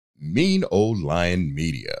Mean Old Lion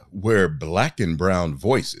Media, where black and brown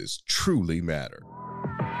voices truly matter.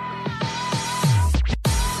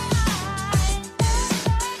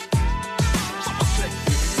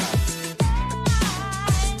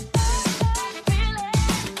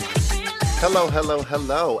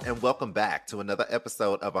 Hello, and welcome back to another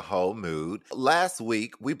episode of A Whole Mood. Last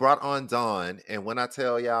week, we brought on Dawn, and when I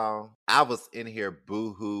tell y'all, I was in here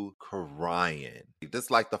boo-hoo crying. This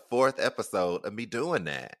is like the fourth episode of me doing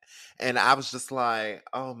that. And I was just like,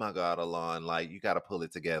 oh my God, Alon, like, you got to pull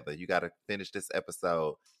it together. You got to finish this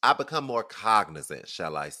episode. I become more cognizant,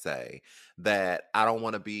 shall I say, that I don't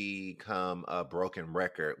want to become a broken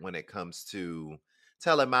record when it comes to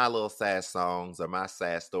telling my little sad songs or my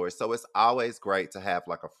sad stories. So it's always great to have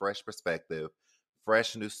like a fresh perspective,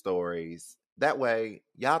 fresh new stories. That way,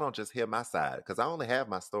 y'all don't just hear my side because I only have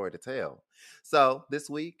my story to tell. So this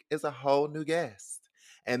week is a whole new guest.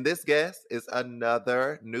 And this guest is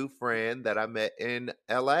another new friend that I met in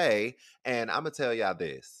LA. And I'm going to tell y'all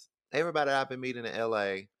this. Everybody I've been meeting in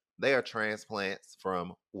LA, they are transplants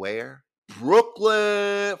from where?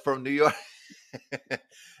 Brooklyn, from New York.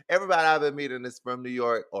 Everybody I've been meeting is from New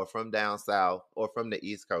York or from down south or from the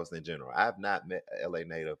East Coast in general. I have not met a LA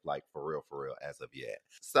native like for real as of yet.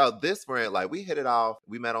 So this friend, like we hit it off.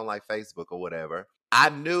 We met on like Facebook or whatever. I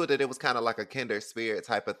knew that it was kind of like a kindred spirit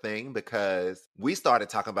type of thing because we started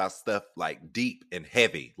talking about stuff like deep and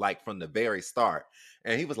heavy, like from the very start.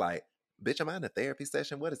 And he was like, bitch, am I in a therapy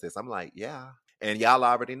session? What is this? I'm like, yeah. And y'all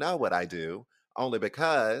already know what I do, only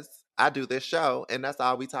because I do this show and that's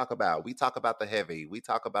all we talk about. We talk about the heavy. We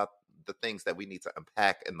talk about the things that we need to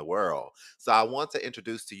unpack in the world. So I want to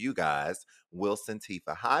introduce to you guys Wilson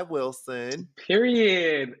Tifa. Hi, Wilson.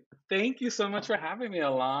 Period. Thank you so much for having me,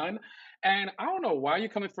 Alon. And I don't know why you're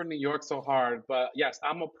coming for New York so hard, but yes,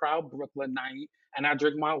 I'm a proud Brooklynite and I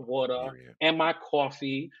drink my water Period. and my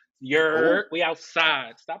coffee. Oh, We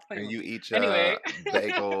outside. Stop playing and with you me. eat Anyway, your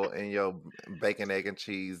bagel and your bacon, egg, and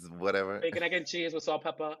cheese, whatever. bacon, egg, and cheese with salt,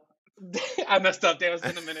 pepper. I messed up there. It's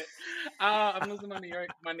been a minute. I'm losing my New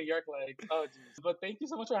York legs. Oh, geez. But thank you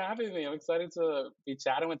so much for having me. I'm excited to be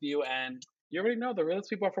chatting with you. And you already know the realest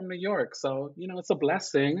people are from New York. So, it's a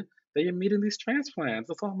blessing that you're meeting these transplants.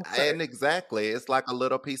 That's all I'm going to say. And exactly, it's like a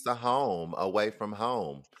little piece of home away from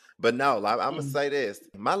home. But no, I'm gonna Mm. say this: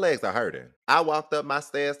 my legs are hurting. I walked up my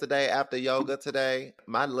stairs today after yoga today.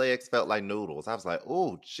 My legs felt like noodles. I was like,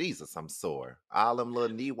 "Oh Jesus, I'm sore." All them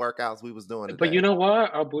little knee workouts we was doing But you today. know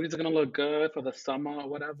what? Our booties are going to look good for the summer or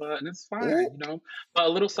whatever. And it's Ooh, fine. But a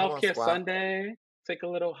little come self on, care squat. Sunday, take a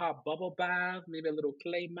little hot bubble bath, maybe a little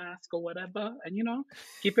clay mask or whatever. And,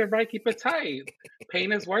 keep it right, keep it tight.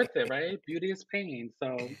 Pain is worth it, right? Beauty is pain.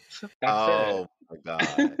 So that's it. Oh my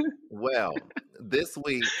God. Well, this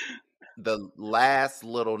week, the last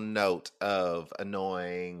little note of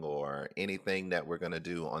annoying or anything that we're gonna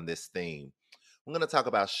do on this theme, we're going to talk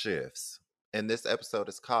about shifts. And this episode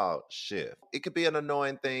is called Shift. It could be an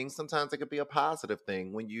annoying thing. Sometimes it could be a positive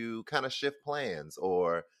thing when you kind of shift plans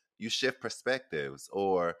or you shift perspectives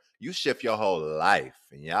or you shift your whole life.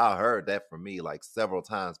 And y'all heard that from me like several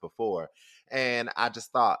times before. And I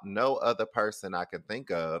just thought no other person I can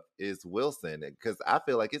think of is Wilson because I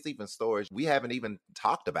feel like it's even stories we haven't even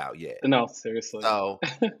talked about yet. No, seriously. So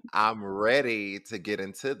I'm ready to get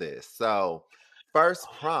into this. So, first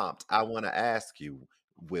prompt I want to ask you,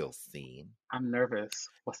 Wilson, I'm nervous.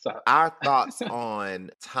 What's up? our thoughts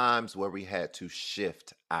on times where we had to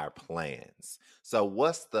shift our plans. So,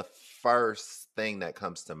 what's the first thing that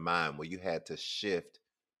comes to mind where you had to shift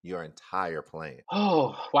your entire plan?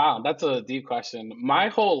 Oh, wow, that's a deep question. My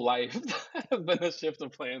whole life has been a shift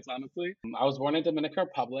of plans, honestly. I was born in Dominican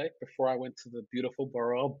Republic before I went to the beautiful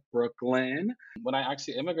borough of Brooklyn. When I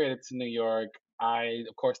actually immigrated to New York, I,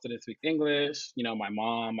 of course, didn't speak English. My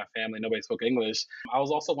mom, my family, nobody spoke English. I was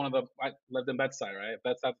also I lived in Bedside, right?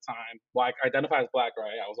 Bedside at the time. Well, I identify as Black,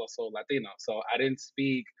 right? I was also Latino. So I didn't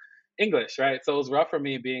speak English, right? So it was rough for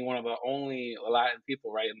me being one of the only Latin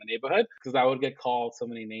people, right, in the neighborhood because I would get called so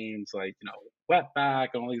many names like, wetback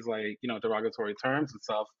and all these like, derogatory terms and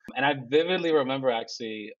stuff. And I vividly remember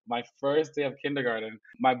actually my first day of kindergarten,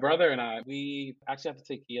 my brother and I, we actually have to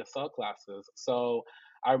take ESL classes. So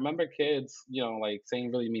I remember kids, like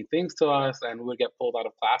saying really mean things to us and we would get pulled out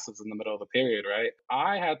of classes in the middle of the period, right?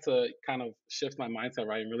 I had to kind of shift my mindset,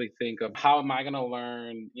 right? And really think of how am I going to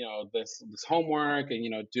learn, this homework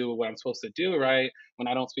and, do what I'm supposed to do, right? When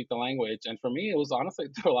I don't speak the language. And for me, it was honestly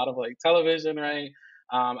through a lot of like television, right?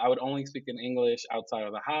 I would only speak in English outside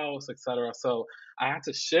of the house, etc. So I had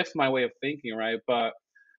to shift my way of thinking, right? But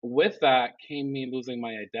with that came me losing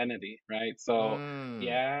my identity, right? So Mm.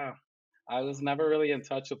 yeah, I was never really in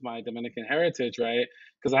touch with my Dominican heritage, right?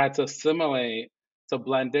 Because I had to assimilate to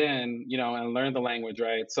blend in, and learn the language,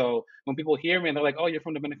 right? So when people hear me and they're like, "Oh, you're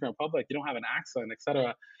from Dominican Republic, you don't have an accent,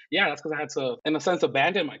 etc." Yeah, that's because I had to, in a sense,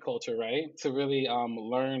 abandon my culture, right, to really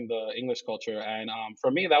learn the English culture. And for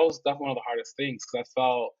me, that was definitely one of the hardest things because I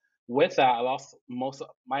felt with that I lost most of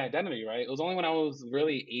my identity, right? It was only when I was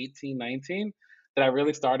really 18, 19 that I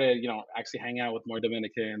really started, actually hanging out with more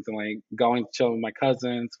Dominicans and like going to chill with my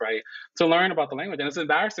cousins, right, to learn about the language. And it's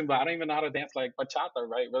embarrassing, but I don't even know how to dance like bachata,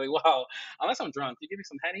 right, really well, unless I'm drunk. You give me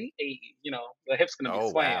some henny, hey, the hips gonna be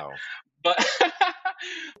Oh, swaying. wow. But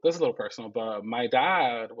this is a little personal, but my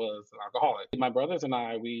dad was an alcoholic. My brothers and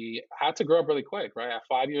I, we had to grow up really quick, right? At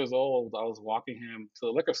 5 years old, I was walking him to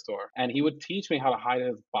the liquor store, and he would teach me how to hide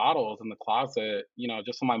his bottles in the closet,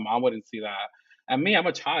 just so my mom wouldn't see that. And me, I'm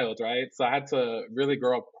a child, right? So I had to really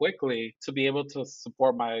grow up quickly to be able to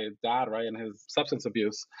support my dad, right, and his substance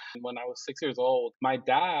abuse. When I was 6 years old, my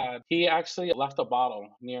dad, he actually left a bottle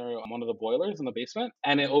near one of the boilers in the basement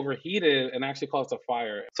and it overheated and actually caused a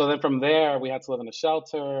fire. So then from there, we had to live in a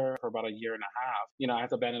shelter for about a year and a half. I had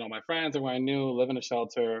to abandon all my friends everyone I knew, live in a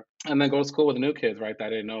shelter, and then go to school with the new kids, right, that I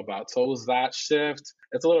didn't know about. So it was that shift.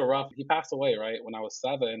 It's a little rough. He passed away, right, when I was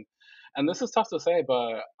 7. And this is tough to say,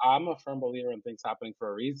 but I'm a firm believer in things happening for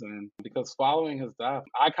a reason because following his death,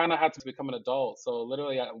 I kind of had to become an adult. So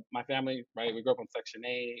literally, my family, right, we grew up on Section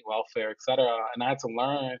 8, welfare, etc., and I had to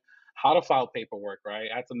learn how to file paperwork, right?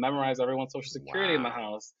 I had to memorize everyone's social security in the Wow.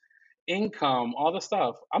 house, income, all the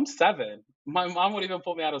stuff. I'm 7. My mom would even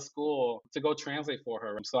pull me out of school to go translate for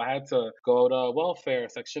her. So I had to go to welfare,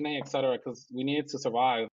 Section 8, etc., because we needed to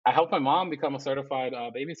survive. I helped my mom become a certified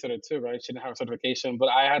babysitter too, right? She didn't have a certification, but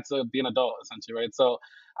I had to be an adult essentially, right? So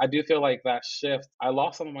I do feel like that shift, I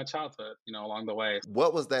lost some of my childhood, along the way.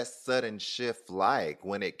 What was that sudden shift like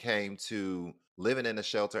when it came to living in a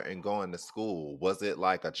shelter and going to school? Was it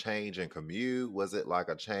like a change in commute? Was it like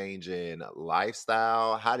a change in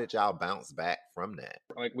lifestyle? How did y'all bounce back from that?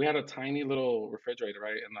 Like we had a tiny little refrigerator,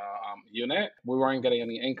 right, in the unit. We weren't getting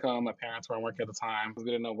any income. My parents weren't working at the time because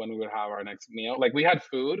we didn't know when we would have our next meal. Like we had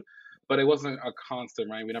food, but it wasn't a constant,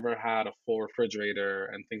 right? We never had a full refrigerator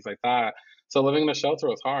and things like that. So living in a shelter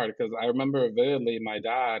was hard because I remember vividly my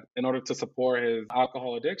dad, in order to support his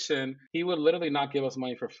alcohol addiction, he would literally not give us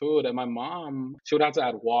money for food. And my mom, she would have to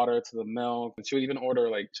add water to the milk. And she would even order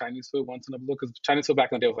like Chinese food once in a blue because Chinese food back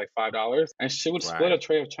in the day was like $5. And she would split a Right.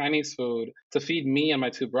 tray of Chinese food to feed me and my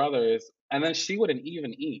two brothers. And then she wouldn't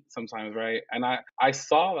even eat sometimes, right? And I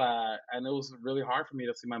saw that and it was really hard for me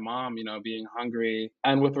to see my mom, being hungry.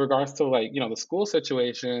 And with regards to like, the school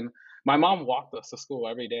situation, my mom walked us to school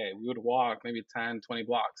every day. We would walk maybe 10, 20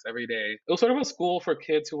 blocks every day. It was sort of a school for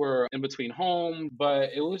kids who were in between home, but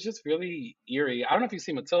it was just really eerie. I don't know if you've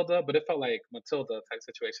seen Matilda, but it felt like Matilda type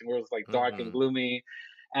situation where it was like dark and Hmm. gloomy.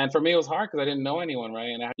 And for me, it was hard because I didn't know anyone, right?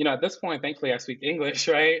 And at this point, thankfully, I speak English,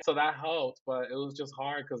 right? So that helped, but it was just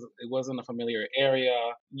hard because it wasn't a familiar area.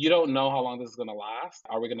 You don't know how long this is going to last.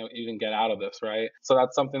 Are we going to even get out of this, right? So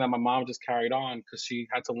that's something that my mom just carried on because she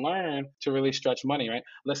had to learn to really stretch money, right?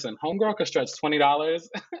 Listen, homegirl could stretch $20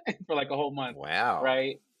 for like a whole month, Wow.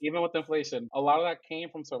 right? Even with inflation, a lot of that came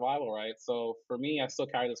from survival, right? So for me, I still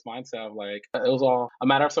carry this mindset of like it was all a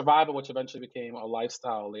matter of survival, which eventually became a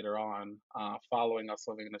lifestyle later on, following us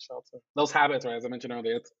living in a shelter. Those habits, right? As I mentioned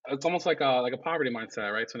earlier, it's almost like a poverty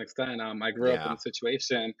mindset, right? To an extent, I grew up in Yeah. a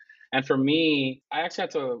situation. And for me, I actually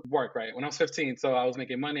had to work, right? When I was 15, so I was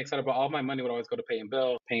making money, et cetera, but all my money would always go to paying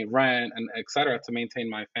bills, paying rent, and et cetera, to maintain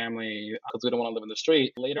my family because we don't want to live in the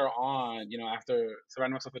street. Later on, after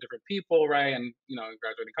surrounding myself with different people, right, and,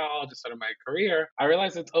 graduating college and starting my career, I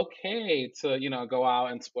realized it's okay to, go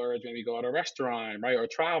out and splurge, maybe go out to a restaurant, right, or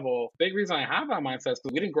travel. Big reason I have that mindset is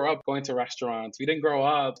because we didn't grow up going to restaurants. We didn't grow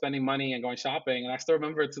up spending money and going shopping. And I still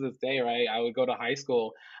remember to this day, right, I would go to high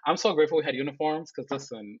school. I'm so grateful we had uniforms because,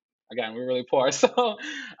 listen, again, we're really poor. So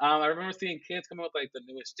I remember seeing kids come out with like the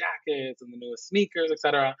newest jackets and the newest sneakers,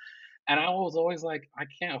 etc. And I was always like, I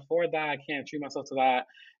can't afford that. I can't treat myself to that.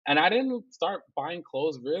 And I didn't start buying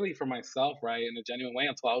clothes really for myself, right, in a genuine way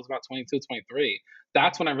until I was about 22, 23.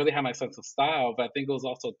 That's when I really had my sense of style. But I think it was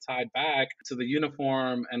also tied back to the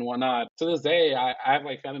uniform and whatnot. To this day, I have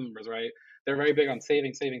like family members, right? They're very big on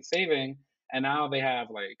saving, saving, saving. And now they have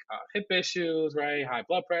like hip issues, right? High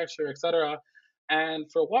blood pressure, etc.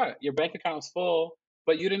 And for what? Your bank account is full,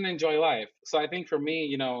 but you didn't enjoy life. So I think for me,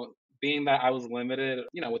 being that I was limited,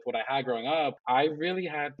 with what I had growing up, I really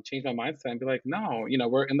had to change my mindset and be like, no,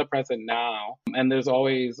 we're in the present now. And there's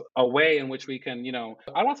always a way in which we can, I don't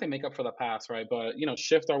want to say make up for the past, right? But,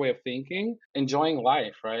 shift our way of thinking, enjoying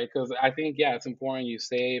life, right? Because I think, yeah, it's important you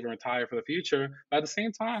save and retire for the future. But at the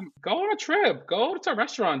same time, go on a trip, go to a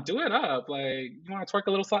restaurant, do it up. Like, you want to twerk a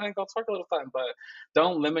little something, go twerk a little something. But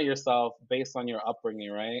don't limit yourself based on your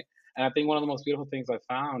upbringing, right? And I think one of the most beautiful things I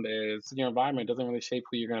found is your environment doesn't really shape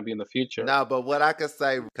who you're going to be in the future. No, but what I could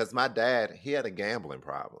say, because my dad, he had a gambling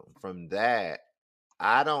problem. From that,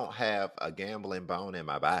 I don't have a gambling bone in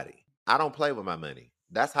my body. I don't play with my money.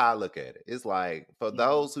 That's how I look at it. It's like for Mhm.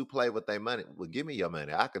 those who play with their money, well, give me your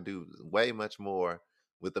money. I could do way much more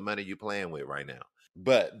with the money you playing with right now.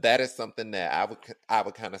 But that is something that I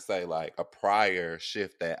would kind of say like a prior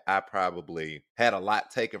shift that I probably had a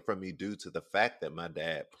lot taken from me due to the fact that my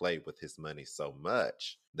dad played with his money so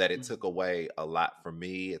much that it took Mhm. away a lot from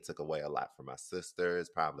me. It took away a lot from my sisters,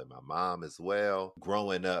 probably my mom as well.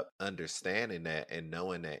 Growing up, understanding that and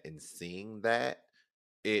knowing that and seeing that,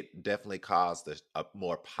 it definitely caused a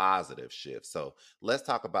more positive shift. So let's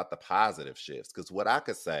talk about the positive shifts. Because what I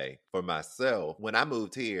could say for myself, when I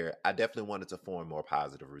moved here, I definitely wanted to form more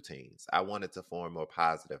positive routines. I wanted to form more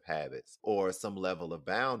positive habits or some level of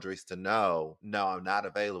boundaries to know, no, I'm not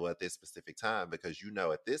available at this specific time because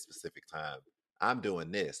at this specific time, I'm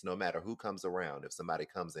doing this no matter who comes around. If somebody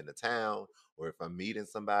comes into town or if I'm meeting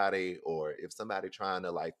somebody or if somebody trying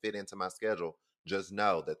to like fit into my schedule, just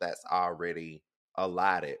know that that's already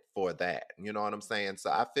allotted for that. You know what I'm saying? So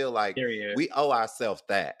I feel like Period. we owe ourselves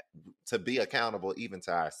that to be accountable even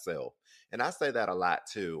to ourselves. And I say that a lot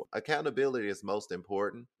too. Accountability is most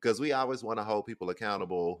important because we always want to hold people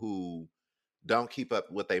accountable who don't keep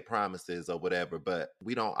up with their promises or whatever, but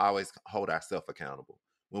we don't always hold ourselves accountable.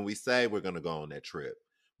 When we say we're going to go on that trip,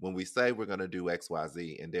 when we say we're going to do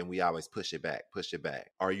XYZ, and then we always push it back, push it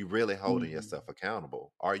back. Are you really holding Mhm. yourself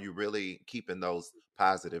accountable? Are you really keeping those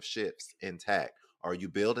positive shifts intact? Are you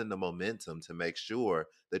building the momentum to make sure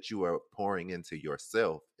that you are pouring into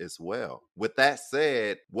yourself as well? With that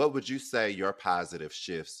said, what would you say your positive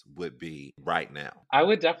shifts would be right now? I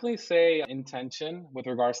would definitely say intention with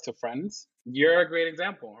regards to friends. You're a great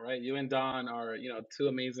example, right? You and Don are, two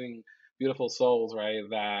amazing, beautiful souls, right?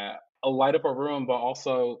 That light up a room, but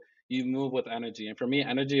also you move with energy. And for me,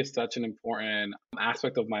 energy is such an important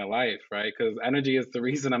aspect of my life, right? Because energy is the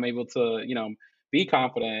reason I'm able to, be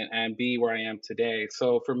confident and be where I am today.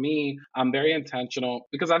 So for me, I'm very intentional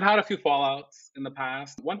because I've had a few fallouts in the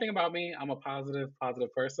past. One thing about me, I'm a positive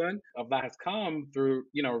person. Of that has come through,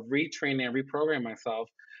 retraining and reprogramming myself,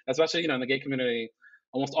 especially, in the gay community.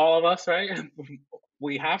 Almost all of us, right?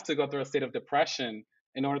 We have to go through a state of depression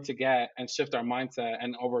in order to get and shift our mindset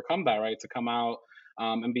and overcome that, right? To come out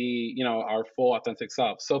and be, our full authentic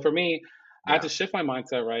self. So for me, I had Yeah. to shift my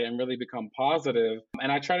mindset, right, and really become positive.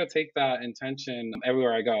 And I try to take that intention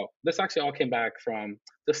everywhere I go. This actually all came back from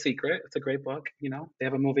The Secret. It's a great book. They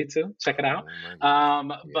have a movie too. Check it out. Oh my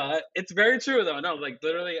goodness. Yes. But it's very true though. No, like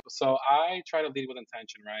literally. So I try to lead with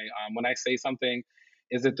intention, right? When I say something,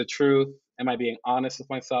 is it the truth? Am I being honest with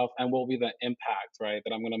myself? And what will be the impact, right,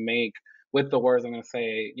 that I'm going to make with the words I'm going to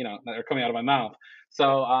say, that are coming out of my mouth?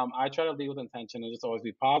 So I try to lead with intention and just always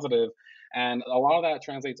be positive. And a lot of that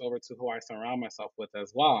translates over to who I surround myself with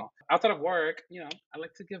as well. Outside of work, I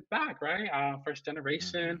like to give back, right? First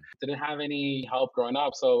generation, Hmm. didn't have any help growing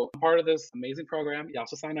up. So I'm part of this amazing program. You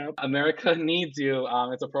also sign up. America Needs You.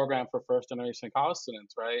 It's a program for first generation college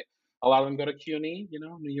students, right? A lot of them go to CUNY,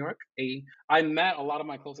 New York. I met a lot of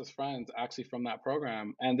my closest friends actually from that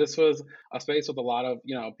program. And this was a space with a lot of,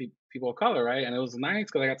 people of color, right? And it was nice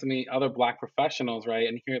because I got to meet other Black professionals, right?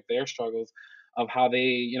 And hear their struggles of how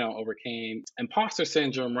they, overcame imposter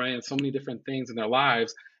syndrome, right? And so many different things in their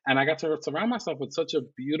lives. And I got to surround myself with such a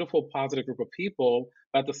beautiful, positive group of people.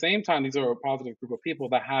 But at the same time, these are a positive group of people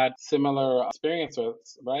that had similar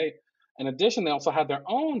experiences, right? In addition, they also had their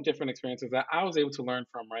own different experiences that I was able to learn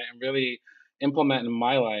from, right? And really implement in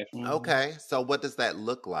my life. Okay. So what does that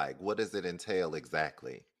look like? What does it entail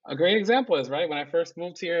exactly? A great example is, right, when I first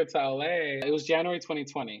moved here to LA, it was January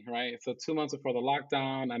 2020, right? So 2 months before the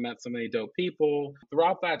lockdown, I met so many dope people.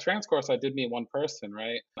 Throughout that transcourse, I did meet one person,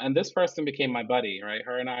 right? And this person became my buddy, right?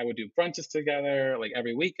 Her and I would do brunches together like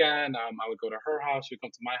every weekend. I would go to her house, she'd come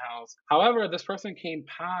to my house. However, this person came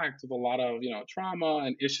packed with a lot of, trauma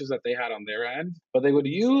and issues that they had on their end. But they would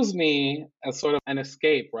use me as sort of an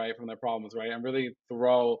escape, right, from their problems, right? And really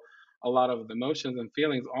throw a lot of the emotions and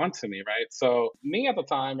feelings onto me, right? So me at the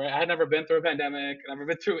time, right, I had never been through a pandemic, never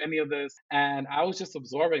been through any of this, and I was just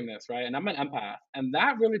absorbing this, right? And I'm an empath, and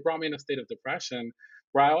that really brought me in a state of depression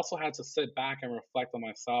where I also had to sit back and reflect on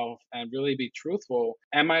myself and really be truthful.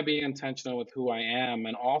 Am I being intentional with who I am?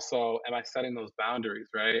 And also, am I setting those boundaries,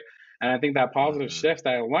 right? And I think that positive Hmm. shift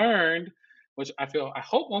that I learned, which I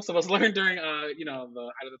hope most of us learned during, the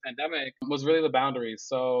height of the pandemic, was really the boundaries.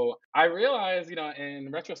 So I realized, in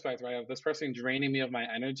retrospect, right, of this person draining me of my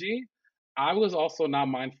energy, I was also not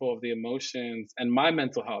mindful of the emotions and my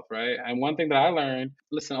mental health, right? And one thing that I learned,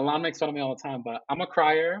 listen, Alon makes fun of me all the time, but I'm a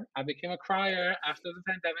crier. I became a crier after the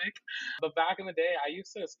pandemic. But back in the day, I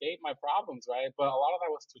used to escape my problems, right? But a lot of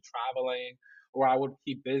that was through traveling, or I would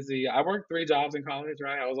keep busy. I worked 3 jobs in college,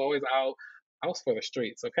 right? I was always out. I was for the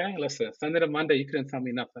streets, okay? Listen, Sunday to Monday, you couldn't tell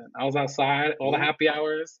me nothing. I was outside, all the Ooh, happy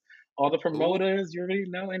hours, all the ooh. promoters, you already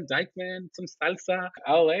know, indictment, some salsa.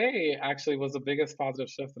 LA actually was the biggest positive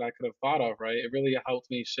shift that I could have thought of, right? It really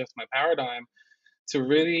helped me shift my paradigm to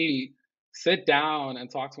really sit down and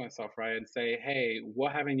talk to myself, right? And say, hey,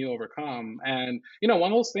 what haven't you overcome? And,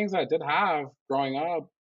 one of those things that I did have growing up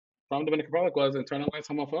from Dominican Republic was internalized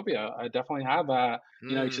homophobia. I definitely had that.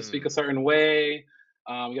 You should speak a Hmm. certain way.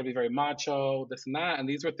 You gotta be very macho, this and that. And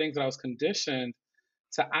these were things that I was conditioned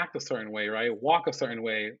to act a certain way, right? Walk a certain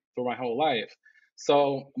way through my whole life.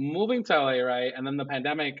 So moving to LA, right, and then the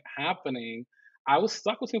pandemic happening, I was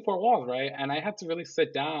stuck between four walls, right? And I had to really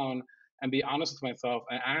sit down and be honest with myself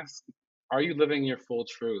and ask, are you living your full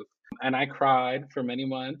truth? And I cried for many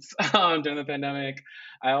months during the pandemic.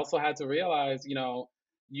 I also had to realize,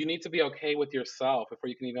 you need to be okay with yourself before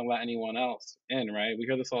you can even let anyone else in, right? We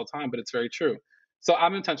hear this all the time, but it's very true. So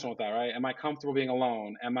I'm intentional with that, right? Am I comfortable being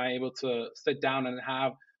alone? Am I able to sit down and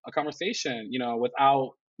have a conversation,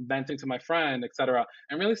 without venting to my friend, etc.,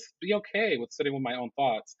 and really be okay with sitting with my own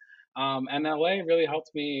thoughts. And LA really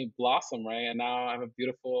helped me blossom, right? And now I have a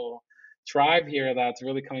beautiful tribe here that's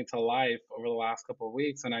really coming to life over the last couple of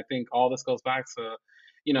weeks. And I think all this goes back to,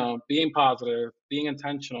 being positive, being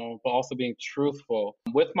intentional, but also being truthful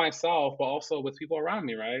with myself, but also with people around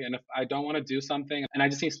me, right? And if I don't want to do something and I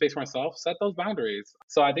just need space for myself, set those boundaries.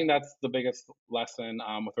 So I think that's the biggest lesson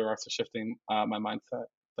with regards to shifting my mindset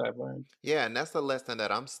that I've learned. Yeah, and that's a lesson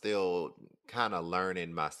that I'm still kind of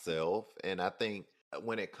learning myself. And I think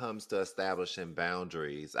when it comes to establishing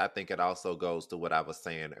boundaries, I think it also goes to what I was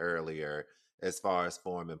saying earlier as far as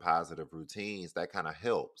forming positive routines. That kind of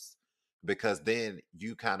helps because then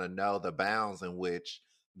you kind of know the bounds in which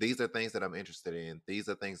these are things that I'm interested in, these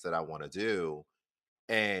are things that I want to do.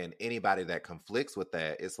 And anybody that conflicts with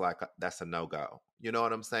that, it's like that's a no-go. You know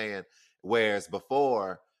what I'm saying? Whereas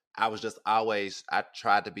before, I was just always I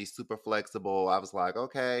tried to be super flexible. I was like,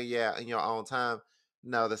 okay, yeah, in your own time.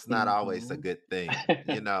 No, that's not always a Hmm. good thing.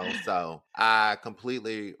 So I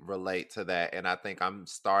completely relate to that. And I think I'm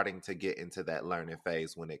starting to get into that learning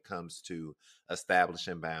phase when it comes to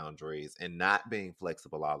establishing boundaries and not being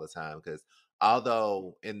flexible all the time. Because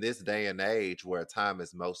although in this day and age where time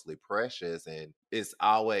is mostly precious and it's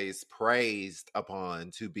always praised upon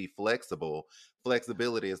to be flexible,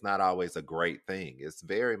 flexibility is not always a great thing. It's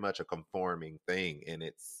very much a conforming thing, and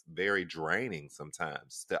it's very draining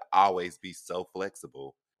sometimes to always be so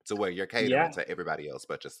flexible to where you're catering Yeah. to everybody else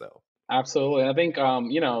but yourself. Absolutely. I think,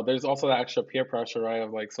 there's also that extra peer pressure, right?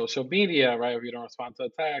 Of like social media, right? If you don't respond to a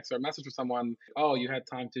text or a message from someone, oh, you had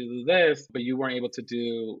time to do this, but you weren't able to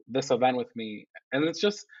do this event with me. And it's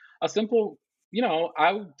just a simple,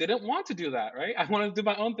 I didn't want to do that, right? I wanted to do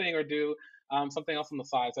my own thing or do something else on the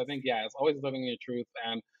side. So I think, yeah, it's always living in your truth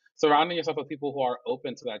and surrounding yourself with people who are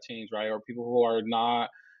open to that change, right? Or people who are not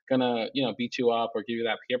gonna beat you up or give you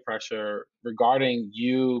that peer pressure regarding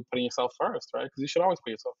you putting yourself first, right? Because you should always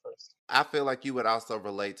put yourself first. I feel like you would also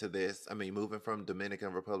relate to this. I mean, moving from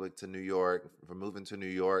Dominican Republic to New York, from moving to New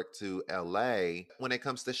York to LA, when it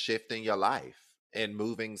comes to shifting your life and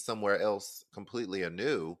moving somewhere else completely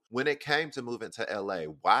anew, when it came to moving to LA,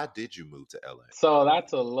 why did you move to LA? So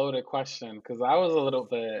that's a loaded question because I was a little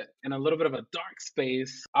bit of a dark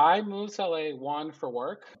space. I moved to LA one for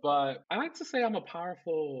work, but I like to say I'm a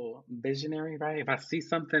powerful visionary, right? If I see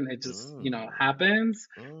something, it just, Mm, happens.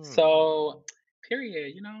 mm. So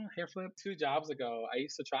period, hair flip 2 jobs ago. I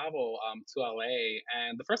used to travel to LA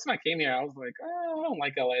and the first time I came here, I was like, oh, I don't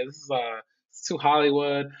like LA. This is it's too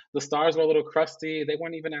Hollywood. The stars were a little crusty. They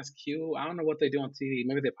weren't even as cute. I don't know what they do on TV.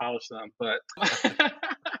 Maybe they polish them, but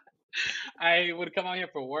I would come out here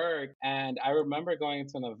for work, and I remember going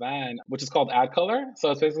to an event which is called Ad Color.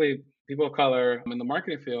 So it's basically people of color in the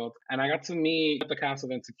marketing field. And I got to meet the cast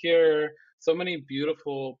of Insecure, so many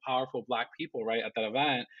beautiful, powerful Black people, right, at that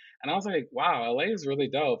event. And I was like, wow, LA is really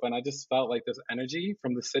dope. And I just felt like this energy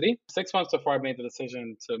from the city. 6 months before I made the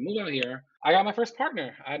decision to move out here, I got my first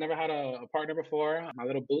partner. I had never had a partner before, my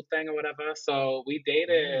little boo thing or whatever. So we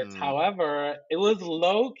dated. Mm. However, it was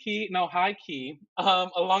low key, no, high key, a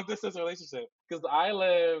long distance relationship. Because I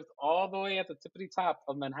lived all the way at the tippity top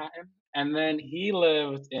of Manhattan. And then he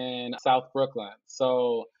lived in South Brooklyn.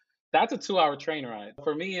 So that's a 2 hour train ride.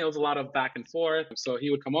 For me, it was a lot of back and forth. So he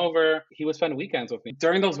would come over, he would spend weekends with me.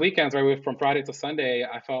 During those weekends, right, from Friday to Sunday,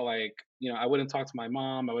 I felt like, I wouldn't talk to my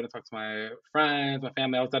mom, I wouldn't talk to my friends, my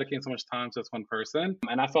family. I was dedicating so much time to this one person.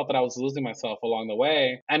 And I felt that I was losing myself along the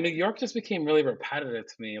way. And New York just became really repetitive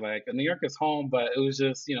to me. Like, New York is home, but it was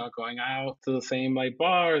just, going out to the same like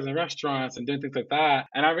bars and restaurants and doing things like that.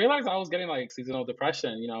 And I realized I was getting like seasonal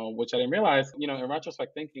depression, which I didn't realize, in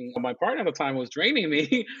retrospect, thinking my partner at the time was draining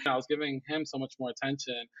me. I was giving him so much more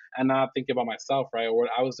attention and not thinking about myself, right? Or what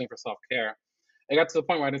I was doing for self care. It got to the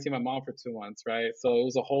point where I didn't see my mom for 2 months, right? So it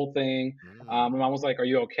was a whole thing. My Mm. mom was like, "Are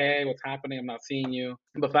you okay? What's happening? I'm not seeing you."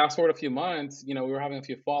 But fast forward a few months, we were having a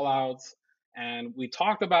few fallouts, and we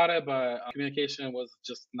talked about it, but communication was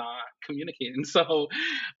just not communicating. So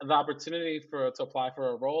the opportunity to apply for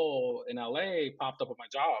a role in LA popped up with my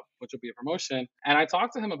job, which would be a promotion. And I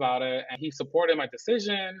talked to him about it, and he supported my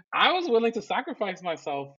decision. I was willing to sacrifice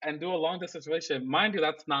myself and do a long distance relationship. Mind you,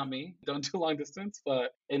 that's not me. Don't do long distance.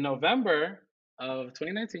 But in November of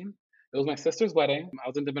 2019, it was my sister's wedding. I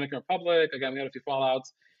was in Dominican Republic. Again, we had a few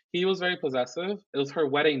fallouts. He was very possessive. It was her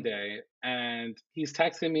wedding day, and he's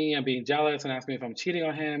texting me and being jealous and asking me if I'm cheating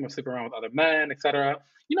on him or sleeping around with other men, etc.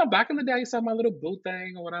 Back in the day, I used to have my little boo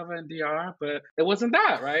thing or whatever in DR, but it wasn't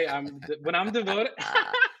that, right? When I'm devoted,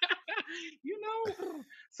 you know.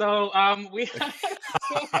 So we had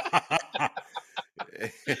so,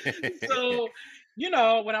 so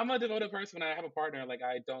when I'm a devoted person, when I have a partner, like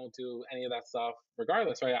I don't do any of that stuff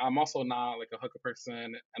regardless, right? I'm also not like a hooker person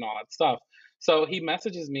and all that stuff. So he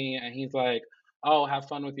messages me and he's like, "Oh, have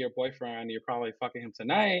fun with your boyfriend. You're probably fucking him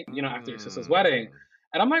tonight, after your sister's wedding." Mm.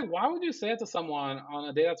 And I'm like, why would you say it to someone on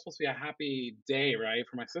a day that's supposed to be a happy day, right?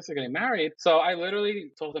 For my sister getting married. So I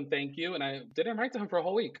literally told him thank you and I didn't write to him for a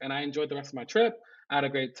whole week. And I enjoyed the rest of my trip. I had a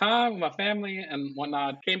great time with my family and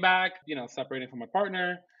whatnot. Came back, separating from my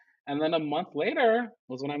partner. And then a month later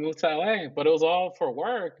was when I moved to LA. But it was all for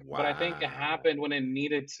work. But I think it Wow. happened when it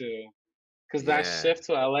needed to. Because that Yeah. shift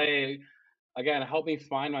to LA, again, helped me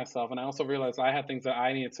find myself. And I also realized I had things that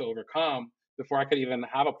I needed to overcome before I could even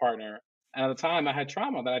have a partner. And at the time, I had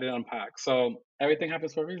trauma that I didn't unpack. So everything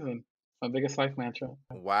happens for a reason. My biggest life mantra.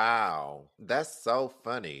 Wow. That's so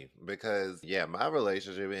funny because, yeah, my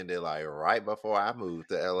relationship ended like right before I moved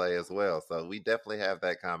to LA as well. So we definitely have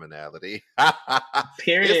that commonality. It's funny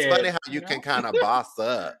Period. how you can kind of boss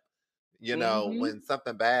up, Hmm. when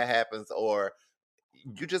something bad happens, or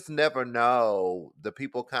you just never know, the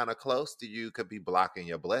people kind of close to you could be blocking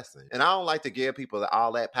your blessing. And I don't like to give people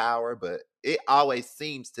all that power, but it always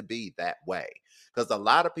seems to be that way. Because a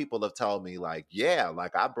lot of people have told me, like, yeah,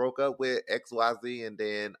 like I broke up with XYZ and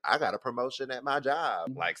then I got a promotion at my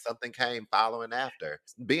job. Like something came following after.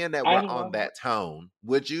 Being that I we're on love it. that tone,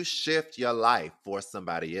 would you shift your life for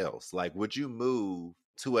somebody else? Like, would you move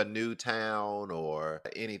to a new town or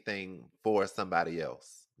anything for somebody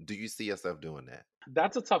else? Do you see yourself doing that?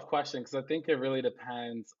 That's a tough question because I think it really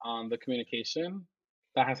depends on the communication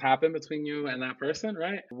that has happened between you and that person,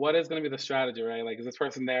 right? What is going to be the strategy, right? Like, is this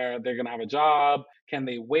person there? They're going to have a job. Can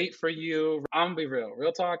they wait for you? I'm going to be real.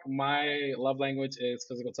 Real talk. My love language is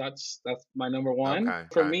physical touch. That's my number one. Okay.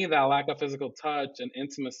 For Okay. me, that lack of physical touch and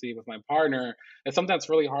intimacy with my partner is something that's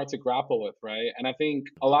really hard to grapple with, right? And I think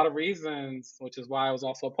a lot of reasons, which is why I was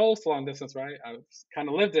also opposed to long distance, right? I kind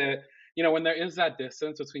of lived it. When there is that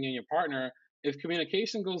distance between you and your partner, if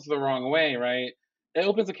communication goes the wrong way, right, it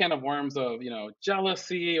opens a can of worms of,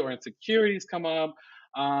 jealousy or insecurities come up.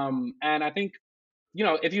 And I think,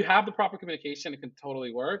 if you have the proper communication, it can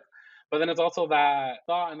totally work. But then it's also that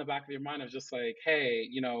thought in the back of your mind of just like, hey,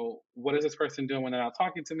 what is this person doing when they're not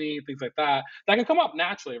talking to me? Things like that. That can come up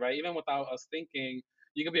naturally, right? Even without us thinking,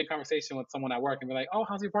 you could be in conversation with someone at work and be like, oh,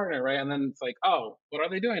 how's your partner? Right. And then it's like, oh, what are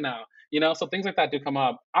they doing now? So things like that do come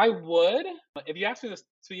up. I would, if you asked me this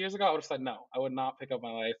 2 years ago, I would have said no. I would not pick up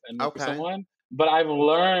my life and look for Okay. someone. But I've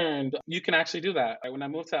learned you can actually do that. Like when I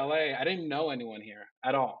moved to LA, I didn't know anyone here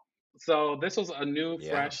at all. So this was a new, Yeah.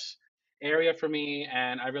 fresh area for me.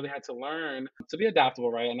 And I really had to learn to be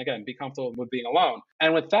adaptable, right? And again, be comfortable with being alone.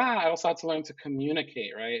 And with that, I also had to learn to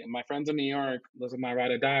communicate, right? And my friends in New York, those are my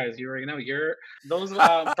ride or dies. You already know, you're those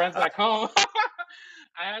friends back home.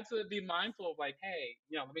 I had to be mindful of like, hey,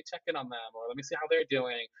 let me check in on them or let me see how they're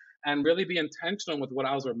doing and really be intentional with what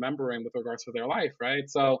I was remembering with regards to their life, right?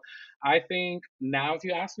 So I think now, if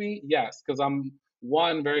you ask me, yes, because I'm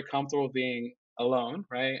one very comfortable being alone,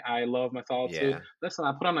 right? I love my solitude. Yeah. Listen,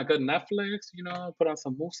 I put on a good Netflix, put on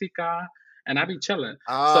some musica, and I be chilling.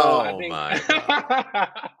 So I Oh think, my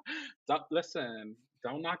God. listen,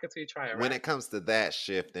 don't knock it till you try it, When right? it comes to that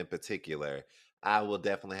shift in particular, I will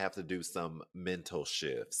definitely have to do some mental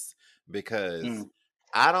shifts because Mm,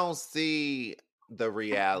 I don't see the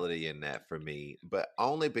reality in that for me, but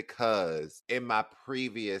only because in my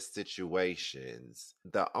previous situations,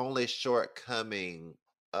 the only shortcoming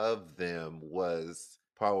of them was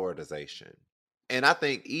prioritization. And I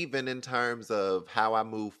think even in terms of how I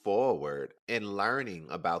move forward in learning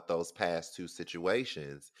about those past two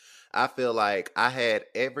situations, I feel like I had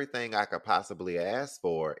everything I could possibly ask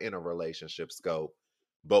for in a relationship scope.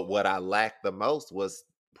 But what I lacked the most was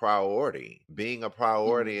priority, being a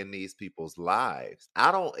priority mm, in these people's lives.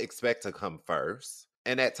 I don't expect to come first.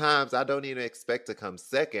 And at times, I don't even expect to come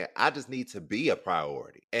second. I just need to be a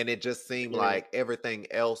priority. And it just seemed period. like everything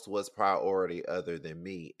else was priority other than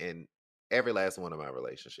me in every last one of my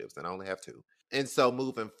relationships. And I only have two. And so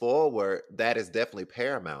moving forward, that is definitely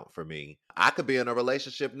paramount for me. I could be in a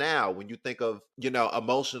relationship now when you think of,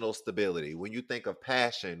 emotional stability, when you think of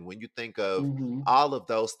passion, when you think of Hmm. all of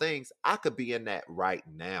those things, I could be in that right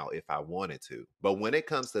now if I wanted to. But when it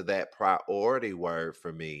comes to that priority word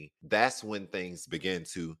for me, that's when things begin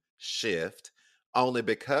to shift. Only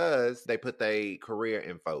because they put their career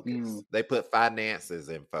in Mm, focus. They put finances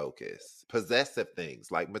in focus, possessive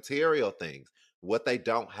things like material things, what they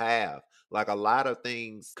don't have. Like a lot of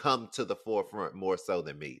things come to the forefront more so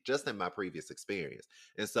than me, just in my previous experience.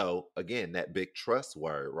 And so, again, that big trust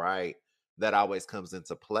word, right? That always comes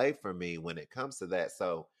into play for me when it comes to that.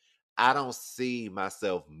 So, I don't see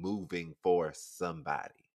myself moving for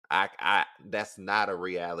somebody. I that's not a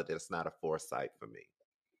reality. That's not a foresight for me.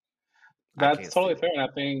 I that's can't see totally it. fair, and I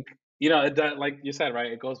think it does, like you said,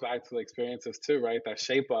 right. It goes back to the experiences too, right, that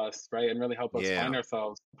shape us, right, and really help us find Yeah.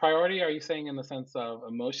 ourselves. Priority? Are you saying in the sense of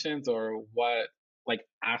emotions, or what, like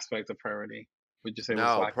aspect of priority would you say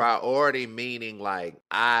was No, lacking? priority meaning like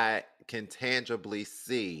I can tangibly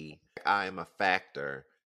see I am a factor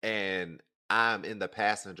and I'm in the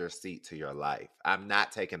passenger seat to your life. I'm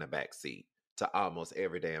not taking a back seat to almost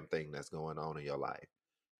every damn thing that's going on in your life.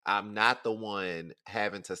 I'm not the one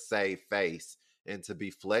having to save face and to be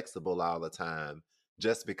flexible all the time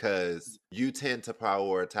just because you tend to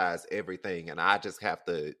prioritize everything and I just have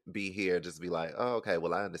to be here, just be like, oh, okay,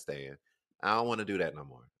 well, I understand. I don't want to do that no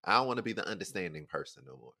more. I don't want to be the understanding person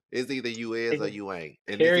no more. It's either you is or Ex- you ain't.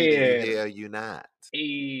 And it's either you Period. here or you not.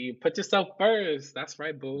 Hey, put yourself first. That's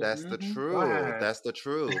right, boo. That's the Go truth. ahead. That's the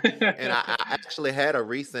truth. And I actually had a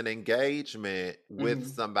recent engagement with Hmm.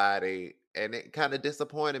 somebody, and it kind of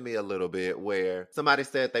disappointed me a little bit where somebody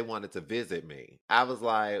said they wanted to visit me. I was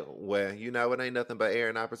like, well, it ain't nothing but air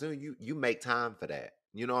and opportunity. You make time for that.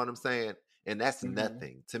 You know what I'm saying? And that's Hmm.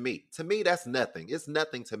 nothing to me. To me, that's nothing. It's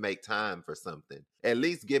nothing to make time for something. At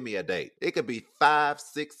least give me a date. It could be 5,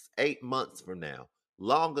 6, 8 months from now,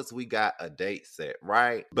 long as we got a date set,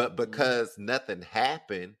 right? But Hmm. because nothing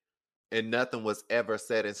happened and nothing was ever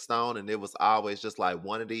set in stone, and it was always just like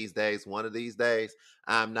one of these days,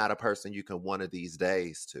 I'm not a person you can one of these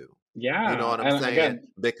days to. You know Yeah, what I'm and saying? again,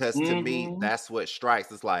 Because to me, hmm. that's what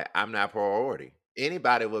strikes. It's like I'm not priority.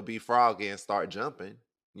 Anybody would be froggy and start jumping.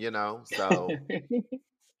 So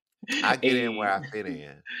I get in where Hey. I fit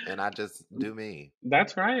in and I just do me.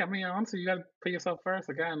 That's right. I mean, honestly, you gotta put yourself first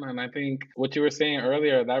again. And I think what you were saying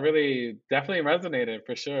earlier, that really definitely resonated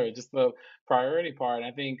for sure. Just the priority part.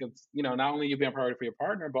 I think it's, not only you being a priority for your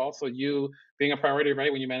partner, but also you being a priority,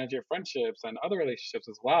 right, when you manage your friendships and other relationships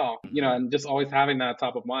as well. Mhm. And just always having that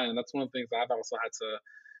top of mind. And that's one of the things I've also had to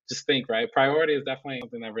just think, right? Priority is definitely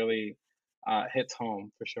something that really hits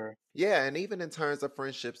home for sure. Yeah, and even in terms of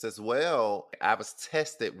friendships as well, I was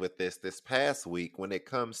tested with this past week when it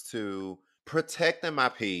comes to protecting my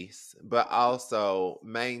peace, but also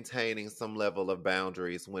maintaining some level of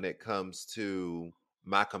boundaries when it comes to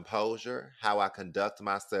my composure, how I conduct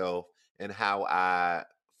myself, and how I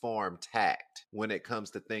form tact when it comes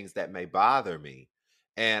to things that may bother me.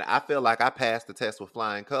 And I feel like I passed the test with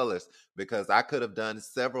flying colors because I could have done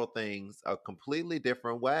several things a completely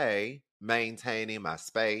different way, maintaining my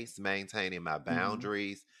space, maintaining my Hmm.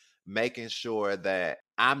 boundaries, making sure that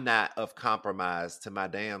I'm not of compromise to my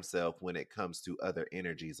damn self when it comes to other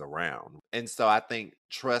energies around. And so I think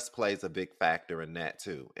trust plays a big factor in that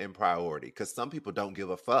too, in priority, because some people don't give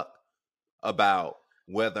a fuck about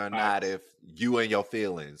whether or not Facts. if you and your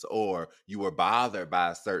feelings or you were bothered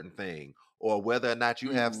by a certain thing or whether or not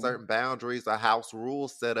you have Mhm. certain boundaries or house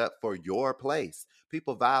rules set up for your place.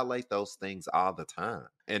 People violate those things all the time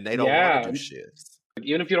and they don't want to Yeah. do shifts. Like,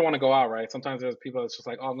 even if you don't want to go out, right? Sometimes there's people that's just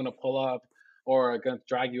like, oh, I'm gonna pull up or gonna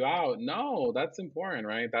drag you out. No, that's important,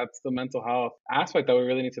 right? That's the mental health aspect that we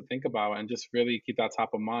really need to think about and just really keep that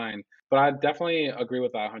top of mind. But I definitely agree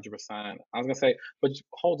with that 100%. I was gonna say, but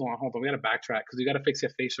hold on. We gotta backtrack because you gotta fix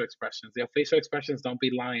your facial expressions. Your facial expressions don't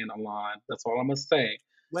be lying, Alon. That's all I'm gonna say.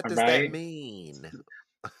 What All does that right. mean?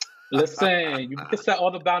 Listen, you can set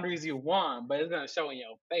all the boundaries you want, but it's gonna show in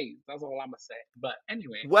your face. That's all I'm gonna say. But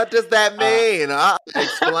anyway, What does that uh, mean?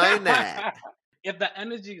 Explain that. if the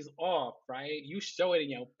energy is off, right, you show it in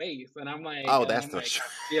your face, Oh, and that's I'm for like, sure.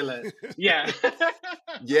 I feel it. Yeah.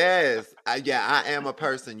 Yes, yeah, I am a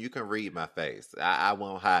person. You can read my face. I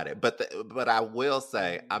won't hide it. But I will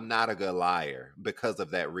say I'm Mhm. not a good liar because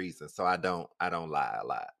of that reason. So I don't lie a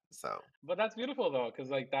lot. So But that's beautiful though,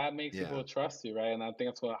 because like that makes yeah, people trust you, right? And I think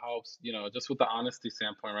that's what helps, just with the honesty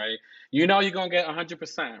standpoint, right? You know you're gonna get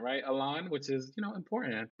 100%, right, Alon, which is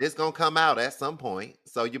important. it's gonna come out at some point.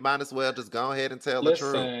 So you might as well just go ahead and tell the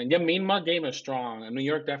truth. Listen, your mean mug game is strong. And New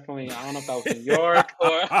York definitely, I don't know if that was New York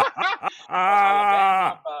or or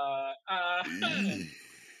Alabama, but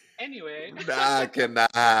anyway. I cannot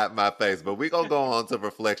hide my face, but we're gonna go on to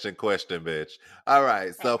reflection question, bitch. All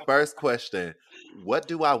right. So first question: what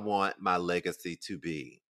do I want my legacy to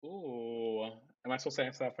be? Ooh, am I supposed to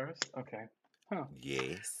answer that first? Okay. Huh.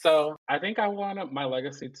 Yes. So I think I want my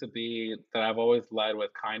legacy to be that I've always led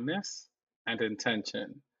with kindness and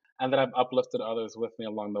intention, and that I've uplifted others with me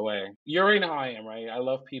along the way. You already know how I am, right? I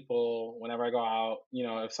love people. Whenever I go out,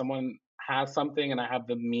 if someone has something and I have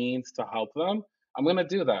the means to help them, I'm gonna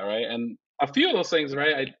do that, right? And a few of those things,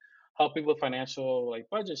 right? I help people with financial like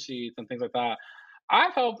budget sheets and things like that.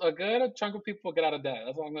 I've helped a good chunk of people get out of debt.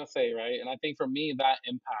 That's all I'm gonna say, right? And I think for me that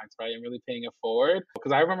impacts, right, and really paying it forward.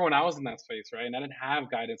 Because I remember when I was in that space, right, and I didn't have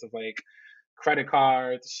guidance of like credit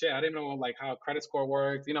cards, shit. I didn't know like how credit score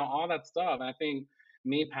worked, all that stuff. And I think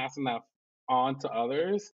me passing that on to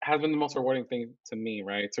others has been the most rewarding thing to me,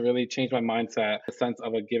 right? To really change my mindset, the sense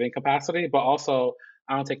of a giving capacity, but also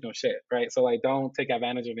I don't take no shit, right? So like don't take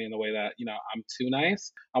advantage of me in the way that, I'm too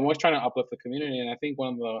nice. I'm always trying to uplift the community. And I think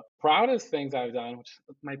one of the proudest things I've done, which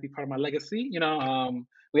might be part of my legacy, we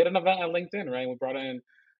had an event at LinkedIn, right? We brought in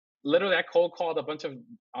literally I cold called a bunch of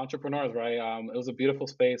entrepreneurs, right? It was a beautiful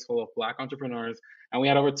space full of black entrepreneurs, and we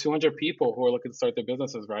had over 200 people who were looking to start their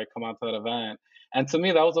businesses, right? Come out to that event, and to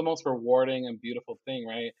me, that was the most rewarding and beautiful thing,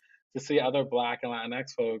 right? To see other Black and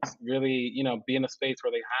Latinx folks really, be in a space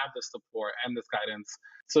where they have this support and this guidance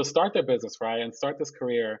to start their business, right, and start this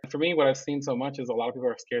career. For me, what I've seen so much is a lot of people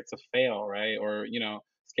are scared to fail, right, or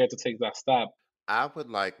scared to take that step. I would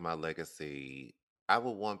like my legacy. I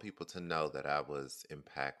would want people to know that I was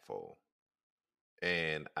impactful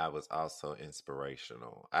and I was also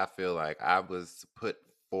inspirational. I feel like I was put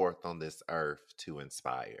forth on this earth to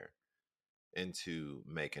inspire and to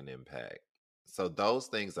make an impact. So those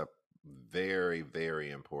things are very, very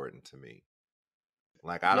important to me.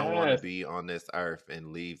 Like I don't want to Yes. be on this earth and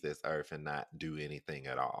leave this earth and not do anything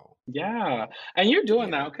at all. Yeah, and you're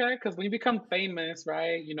doing that, Yeah. okay? Because when you become famous,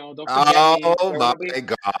 right? Don't forget me. 'Cause Oh I my want to be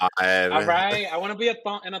all God. right. I want to be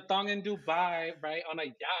in a thong in Dubai, right? On a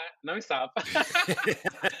yacht. No, stop.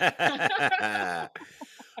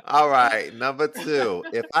 All right, number two.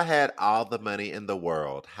 If I had all the money in the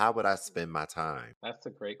world, how would I spend my time? That's a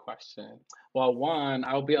great question. Well, one,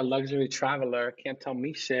 I'll be a luxury traveler. Can't tell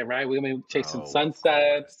me shit, right? We're gonna be chasing Oh, of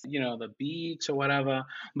sunsets, course. the beach or whatever.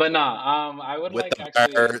 But nah, I would With like the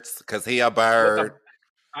actually birds, because he a with bird.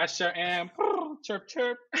 a I sure am. Chirp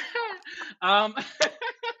chirp. um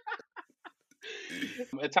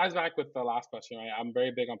It ties back with the last question, right? I'm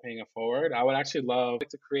very big on paying it forward. I would actually love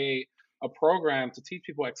to create a program to teach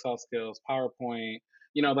people Excel skills, PowerPoint,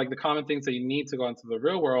 like the common things that you need to go into the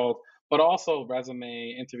real world, but also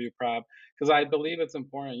resume, interview prep, because I believe it's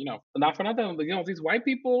important, not for nothing, these white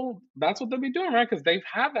people, that's what they'll be doing, right? Because they've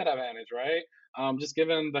had that advantage, right? Just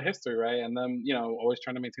given the history, right? And them, always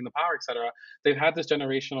trying to maintain the power, etc. They've had this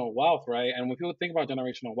generational wealth, right? And when people think about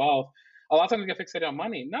generational wealth, a lot of times we get fixated on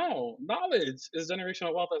money. No, knowledge is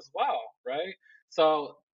generational wealth as well, right?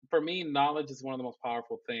 So for me, knowledge is one of the most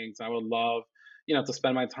powerful things. I would love, to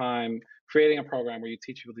spend my time creating a program where you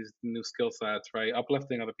teach people these new skill sets, right?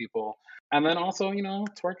 Uplifting other people. And then also,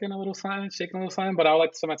 twerking a little sign, shaking a little sign. But I would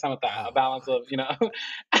like to spend my time with that. A Oh balance my of,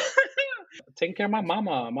 taking care of my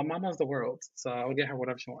mama. My mama's the world. So I will get her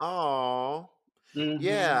whatever she wants. Oh, Hmm.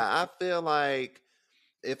 yeah. I feel like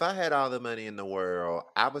If I had all the money in the world,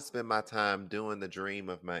 I would spend my time doing the dream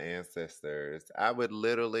of my ancestors. I would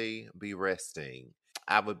literally be resting.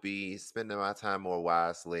 I would be spending my time more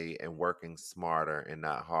wisely and working smarter and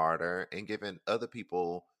not harder and giving other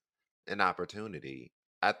people an opportunity.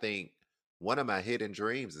 I think one of my hidden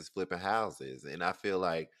dreams is flipping houses. And I feel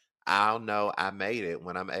like I'll know I made it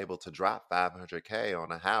when I'm able to drop 500K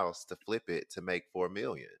on a house to flip it to make 4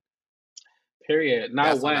 million. Period.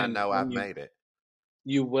 Not That's when I when. know When I've you made it.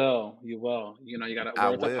 you will. You will. You got I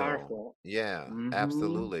words are will. powerful. Yeah, Mhm.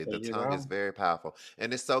 absolutely. There The you tongue is go. very powerful.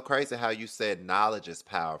 And it's so crazy how you said knowledge is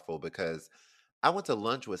powerful because I went to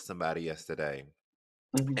lunch with somebody yesterday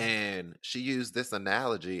Mhm. and she used this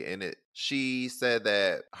analogy and it she said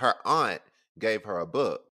that her aunt gave her a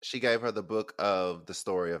book. She gave her the book of the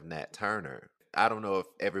story of Nat Turner. I don't know if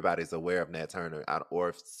everybody's aware of Nat Turner or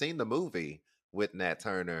if seen the movie with Nat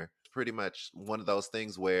Turner. Pretty much one of those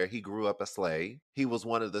things where he grew up a slave. He was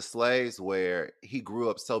one of the slaves where he grew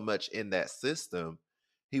up so much in that system.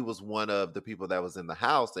 He was one of the people that was in the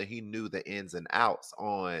house and he knew the ins and outs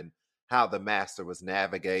on how the master was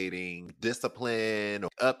navigating discipline or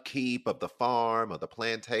upkeep of the farm or the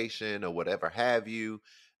plantation or whatever have you.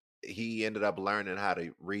 He ended up learning how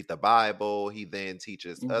to read the Bible. He then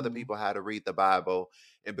teaches other Mhm. people how to read the Bible.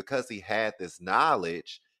 And because he had this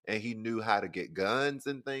knowledge and he knew how to get guns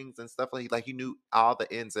and things and stuff like he knew all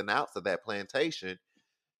the ins and outs of that plantation,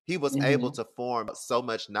 he was able Mhm. to form so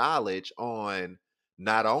much knowledge on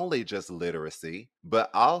not only just literacy, but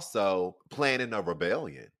also planning a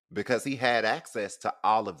rebellion because he had access to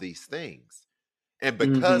all of these things. And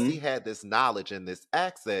because he Mhm. had this knowledge and this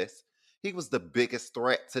access, he was the biggest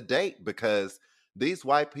threat to date because these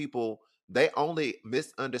white people, they only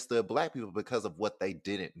misunderstood black people because of what they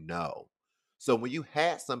didn't know. So when you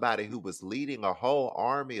had somebody who was leading a whole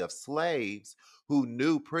army of slaves who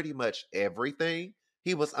knew pretty much everything,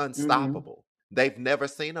 he was Mhm. unstoppable. They've never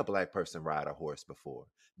seen a black person ride a horse before.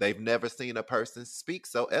 They've never seen a person speak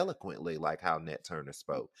so eloquently like how Nat Turner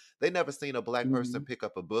spoke. They never seen a black person Mhm. pick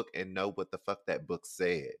up a book and know what the fuck that book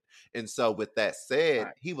said. And so with that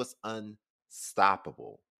said, he Facts. was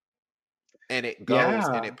unstoppable. And it goes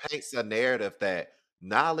and Yeah. it paints a narrative that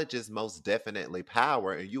knowledge is most definitely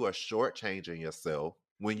power, and you are shortchanging yourself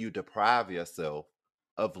when you deprive yourself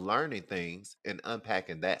of learning things and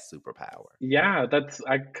unpacking that superpower. Yeah, that's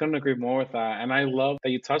I couldn't agree more with that, and I love that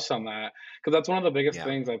you touched on that because that's one of the biggest Yeah,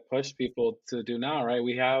 things I push people to do now, right?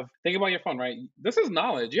 We have think about your phone, right? This is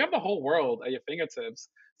knowledge. You have the whole world at your fingertips.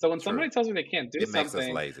 So when true. somebody tells you they can't do It makes us something,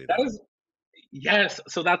 lazy that though. is yes.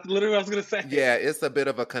 So that's literally what I was gonna Yeah, say. it's a bit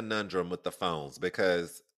of a conundrum with the phones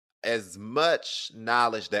because as much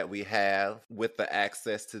knowledge that we have with the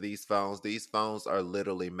access to these phones are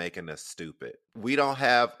literally making us stupid. We don't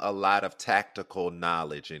have a lot of tactical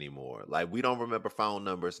knowledge anymore. Like we don't remember phone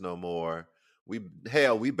numbers no more. We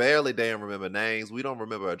barely damn remember names. We don't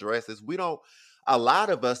remember addresses. We don't a lot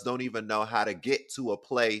of us don't even know how to get to a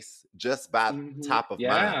place just by top of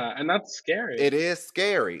mind. Yeah, and that's scary. It is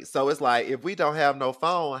scary. So it's like if we don't have no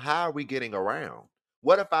phone, how are we getting around?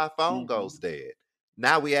 What if our phone goes Mhm. dead?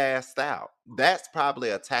 Now we asked out. That's probably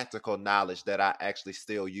a tactical knowledge that I actually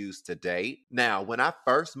still use to date. Now, when I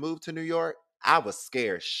first moved to New York, I was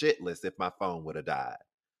scared shitless if my phone would have died.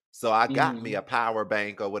 So I got me Mhm. a power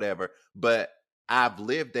bank or whatever, but I've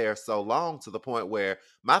lived there so long to the point where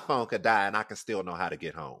my phone could die and I can still know how to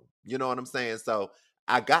get home. You know what I'm saying? So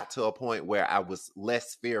I got to a point where I was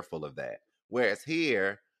less fearful of that. Whereas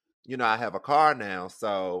here, I have a car now,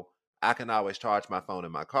 so I can always charge my phone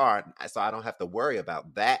in my car, so I don't have to worry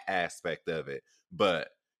about that aspect of it. But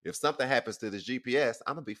if something happens to this GPS,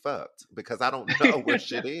 I'm gonna be fucked because I don't know where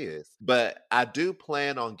shit is. But I do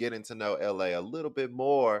plan on getting to know LA a little bit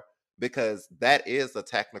more because that is a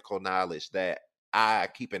technical knowledge that I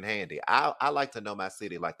keep in handy. I like to know my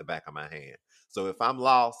city like the back of my hand. So if I'm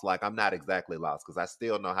lost, like I'm not exactly lost because I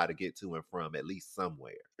still know how to get to and from at least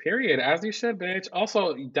somewhere. Period, as you should, bitch.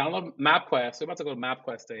 Also, download MapQuest. We're about to go to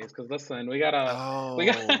MapQuest days because listen, we got.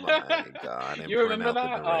 Oh my God. And You print remember out the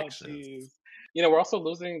that? Oh, directions. jeez. We're also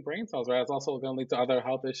losing brain cells, right? It's also going to lead to other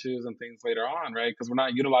health issues and things later on, right? Because we're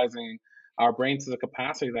not utilizing our brains to the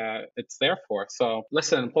capacity that it's there for. So,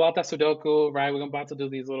 listen, pull out that Sudoku, right? We're about to do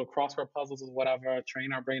these little crossword puzzles or whatever,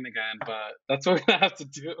 train our brain again. But that's what we're gonna have to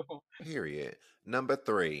do. Period. Number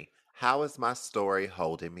three, how is my story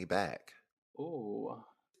holding me back? Ooh.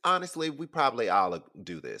 Honestly, we probably all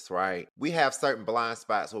do this, right? We have certain blind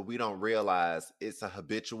spots where we don't realize it's a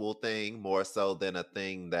habitual thing more so than a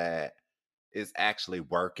thing that is actually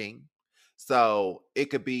working. So it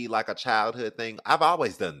could be like a childhood thing. I've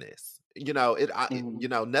always done this.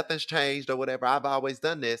 Nothing's changed or whatever. I've always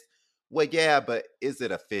done this. Well, yeah, but is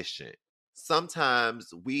it efficient?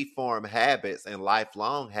 Sometimes we form habits and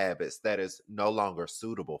lifelong habits that is no longer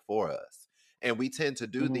suitable for us. And we tend to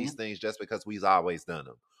do these Hmm. things just because we've always done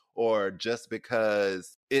them, or just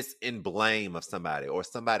because it's in blame of somebody, or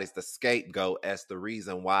somebody's the scapegoat as the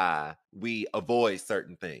reason why we avoid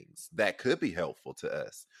certain things that could be helpful to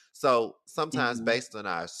us. So sometimes, Hmm. based on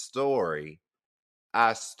our story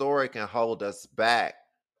can hold us back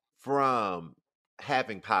from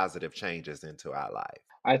having positive changes into our life.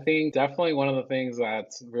 I think definitely one of the things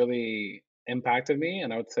that's really impacted me,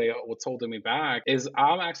 and I would say what's holding me back, is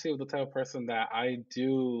I'm actually the type of person that I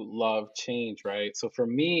do love change, right? So for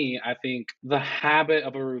me, I think the habit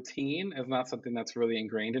of a routine is not something that's really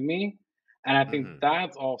ingrained in me. And I think Hmm.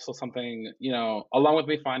 that's also something, along with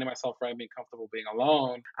me finding myself, right, being comfortable being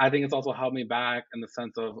alone, I think it's also held me back in the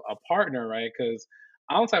sense of a partner, right? Because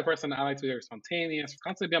I'm the type of person, I like to be very spontaneous,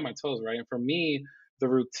 constantly be on my toes, right? And for me, the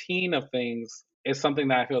routine of things is something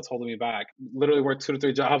that I feel is holding me back. Literally worked 2 to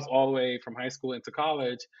 3 jobs all the way from high school into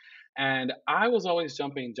college, and I was always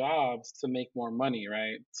jumping jobs to make more money,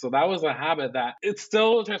 right? So that was a habit that it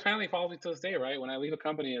still transparently follows me to this day, right? When I leave a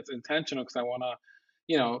company, it's intentional because I wanna,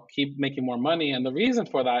 keep making more money, and the reason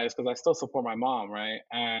for that is because I still support my mom, right?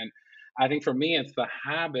 And I think for me, it's the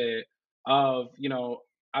habit of,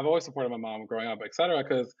 I've always supported my mom growing up, et cetera,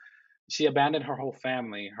 because she abandoned her whole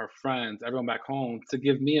family, her friends, everyone back home to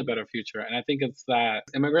give me a better future. And I think it's that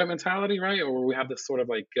immigrant mentality, right? Or we have this sort of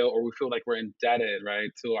like guilt, or we feel like we're indebted, right,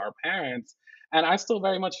 to our parents. And I still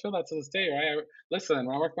very much feel that to this day, right? Listen,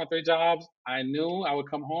 when I worked my 3 jobs, I knew I would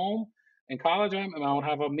come home in college, right, and I would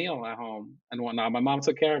have a meal at home and whatnot. My mom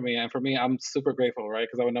took care of me. And for me, I'm super grateful, right?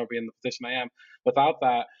 Because I would never be in the position I am without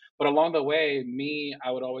that. But along the way,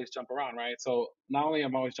 I would always jump around, right? So not only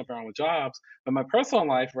am I always jumping around with jobs, but my personal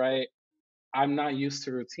life, right? I'm not used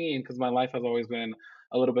to routine because my life has always been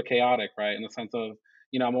a little bit chaotic, right? In the sense of,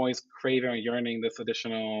 I'm always craving or yearning this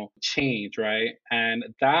additional change, right? And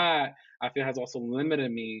that I feel has also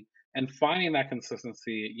limited me and finding that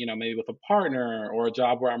consistency, maybe with a partner or a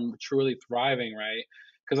job where I'm truly thriving, right?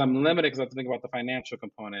 Because I'm limited because I have to think about the financial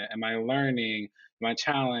component. Am I learning? Am I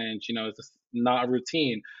challenged? Is this not a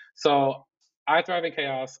routine? So I thrive in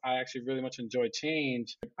chaos. I actually really much enjoy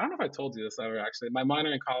change. I don't know if I told you this ever, actually. My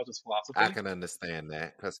minor in college was I philosophy. can understand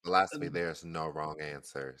that because philosophy, Um, there's no wrong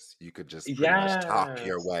answers. You could just pretty much talk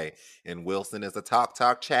your Yes, way. And Wilson is a talk,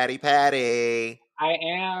 chatty patty. I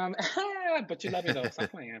am. But you love me though.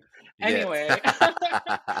 Stop playing. Yes. Anyway,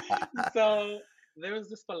 so there was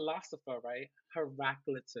this philosopher, right?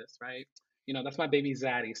 Heraclitus, right? That's my baby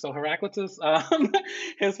Zaddy. So Heraclitus,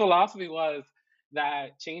 his philosophy was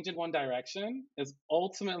that change in one direction is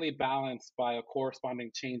ultimately balanced by a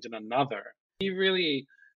corresponding change in another. He really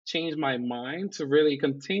changed my mind to really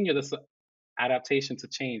continue this adaptation to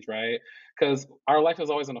change, right? Because our life is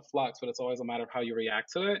always in a flux, but it's always a matter of how you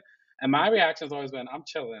react to it. And my reaction has always been, I'm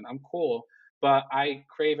chilling, I'm cool, but I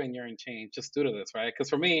crave and yearn change just due to this, right? Because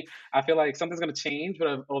for me, I feel like something's going to change, but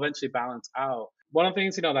it'll eventually balance out. One of the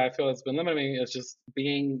things, that I feel has been limiting me is just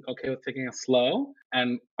being okay with taking it slow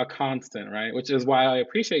and a constant, right? Which is why I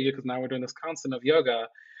appreciate you because now we're doing this constant of yoga.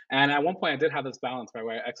 And at one point, I did have this balance, right,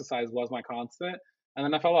 where exercise was my constant, and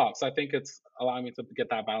then I fell off. So I think it's allowing me to get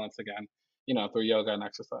that balance again, through yoga and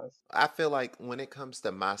exercise. I feel like when it comes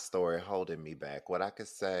to my story holding me back, what I could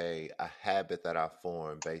say a habit that I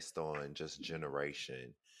formed based on just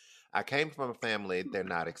generation. I came from a family, they're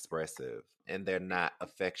not expressive and they're not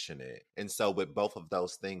affectionate. And so, with both of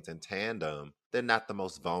those things in tandem, they're not the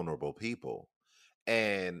most vulnerable people.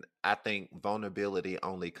 And I think vulnerability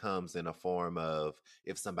only comes in a form of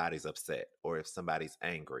if somebody's upset or if somebody's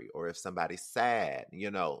angry or if somebody's sad,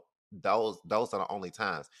 those are the only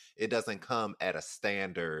times. It doesn't come at a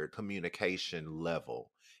standard communication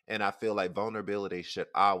level. And I feel like vulnerability should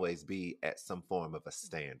always be at some form of a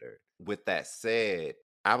standard. With that said,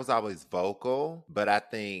 I was always vocal, but I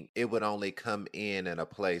think it would only come in a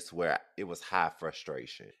place where it was high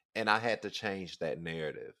frustration. And I had to change that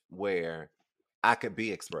narrative where I could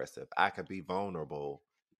be expressive, I could be vulnerable,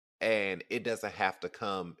 and it doesn't have to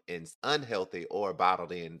come in unhealthy or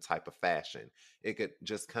bottled in type of fashion. It could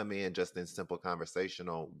just come in just in simple conversation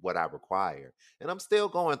on what I require. And I'm still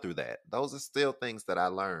going through that. Those are still things that I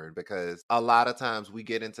learned because a lot of times we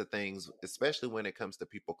get into things, especially when it comes to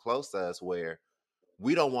people close to us, where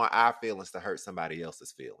we don't want our feelings to hurt somebody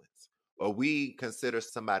else's feelings, or we consider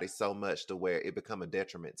somebody so much to where it become a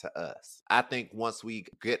detriment to us. I think once we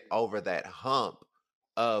get over that hump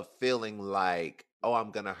of feeling like, oh,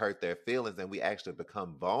 I'm going to hurt their feelings, and we actually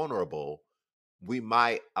become vulnerable, we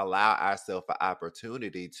might allow ourselves an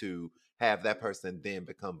opportunity to have that person then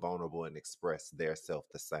become vulnerable and express their self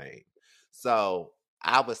the same. So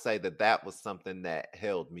I would say that that was something that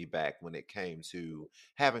held me back when it came to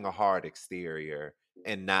having a hard exterior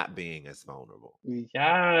and not being as vulnerable.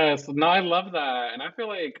 Yes. No, I love that. And I feel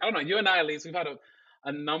like, I don't know, you and I at least, we've had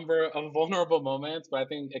a number of vulnerable moments, but I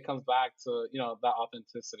think it comes back to, that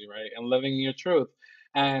authenticity, right? And living your truth.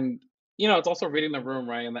 And, it's also reading the room,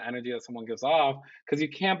 right? And the energy that someone gives off, because you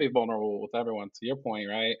can't be vulnerable with everyone, to your point,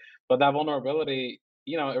 right? But that vulnerability,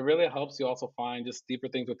 it really helps you also find just deeper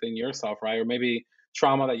things within yourself, right? Or maybe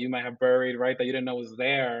trauma that you might have buried, right? That you didn't know was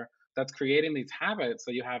there, that's creating these habits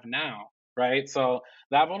that you have now, right? So,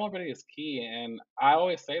 that vulnerability is key, and I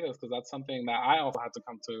always say this because that's something that I also had to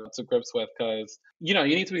come to grips with. Because you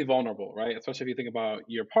need to be vulnerable, right? Especially if you think about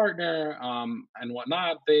your partner, and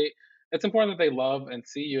whatnot. It's important that they love and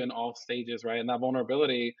see you in all stages, right? And that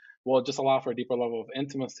vulnerability will just allow for a deeper level of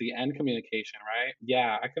intimacy and communication, right?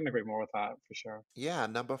 Yeah, I couldn't agree more with that for sure. Yeah,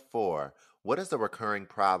 number four. What is a recurring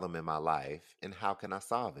problem in my life and how can I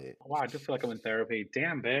solve it? Wow, I do feel like I'm in therapy.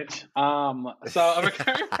 Damn, bitch. So a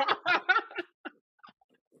recurring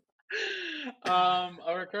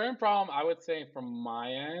a recurring problem I would say from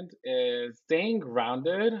my end is staying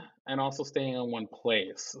grounded and also staying in one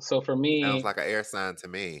place. So for Sounds me, like an air sign to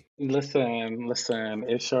me. listen,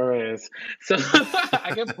 it sure is. So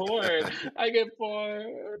I get bored. I get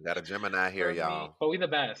bored. Got a Gemini here, For me, y'all. but we the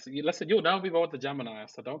best. Listen, you'll never be born with the Gemini,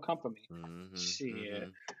 so don't come for me. Mm-hmm. Shit. Mm-hmm. Mm-hmm.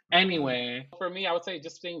 Anyway, for me, I would say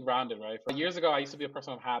just staying grounded, right? For years ago, I used to be a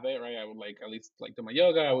person of habit, right? I would like at least like do my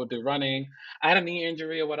yoga, I would do running. I had a knee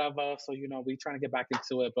injury or whatever, so we trying to get back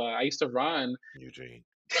into it. But I used to run Eugene.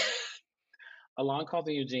 Alon calls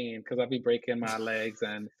me Eugene because I be breaking my legs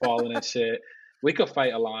and falling and shit. We could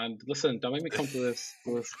fight, Alon. Listen, don't make me come this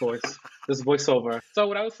voiceover. So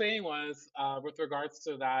what I was saying was, with regards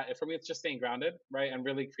to that, for me, it's just staying grounded, right, and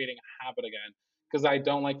really creating a habit again. Because I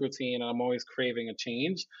don't like routine and I'm always craving a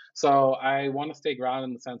change. So I want to stay grounded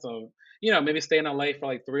in the sense of, maybe stay in LA for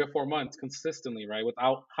like 3 or 4 months consistently, right,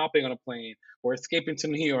 without hopping on a plane or escaping to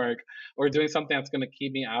New York or doing something that's going to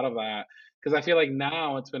keep me out of that, because I feel like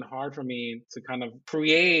now it's been hard for me to kind of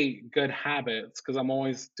create good habits because I'm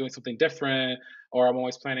always doing something different, or I'm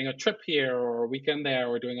always planning a trip here or a weekend there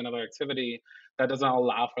or doing another activity that doesn't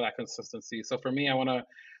allow for that consistency. So for me, I want to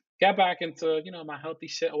get back into my healthy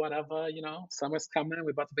shit or whatever. Summer's coming,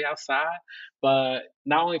 we're about to be outside, but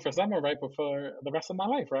not only for summer, right, but for the rest of my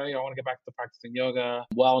life, right? I want to get back to practicing yoga,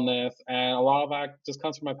 wellness, and a lot of that just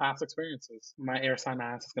comes from my past experiences. My air sign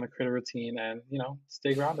ass is going to create a routine and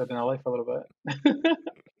stay grounded in LA for a little bit.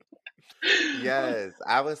 Yes,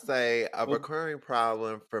 I would say a Well, recurring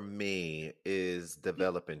problem for me is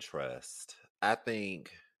developing trust. I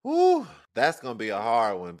think, whew, that's gonna be a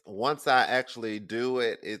hard one. Once I actually do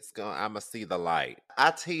it, I'm gonna see the light.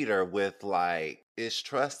 I teeter with like, is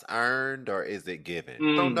trust earned or is it given?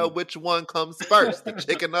 I don't know mm. which one comes first, the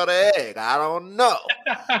chicken or the egg. I don't know.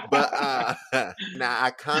 But now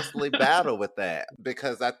I constantly battle with that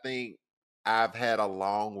because I think I've had a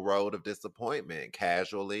long road of disappointment,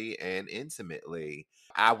 casually and intimately.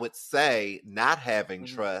 I would say not having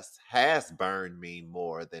Mhm. trust has burned me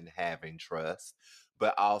more than having trust,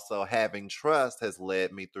 but also having trust has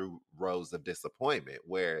led me through rows of disappointment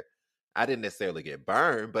where I didn't necessarily get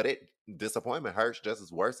burned, but disappointment hurts just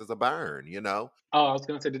as worse as a burn, you know? Oh, I was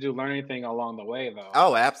gonna say, did you learn anything along the way though?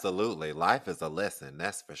 Oh, absolutely. Life is a lesson,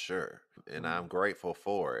 that's for sure. And I'm Mm. grateful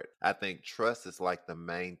for it. I think trust is like the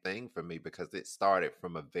main thing for me because it started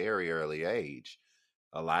from a very early age.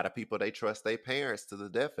 A lot of people, they trust their parents to the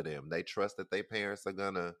death of them. They trust that their parents are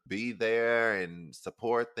going to be there and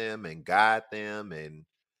support them and guide them. And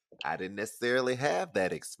I didn't necessarily have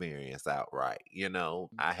that experience outright.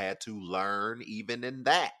 I had to learn even in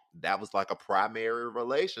that. That was like a primary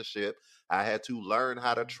relationship. I had to learn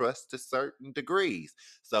how to trust to certain degrees.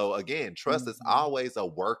 So again, trust is Mhm. always a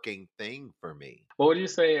working thing for me. What would you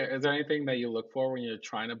say? Is there anything that you look for when you're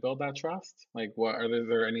trying to build that trust? Like,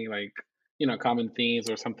 there any like common themes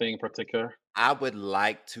or something in particular? I would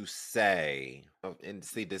like to say, and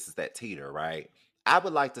see, this is that teeter, right? I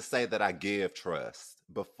would like to say that I give trust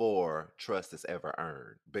before trust is ever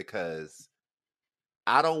earned because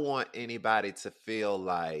I don't want anybody to feel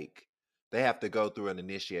like they have to go through an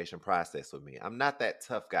initiation process with me. I'm not that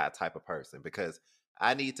tough guy type of person because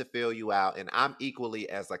I need to feel you out and I'm equally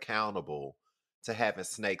as accountable to having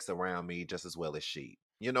snakes around me just as well as sheep.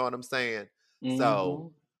 You know what I'm saying?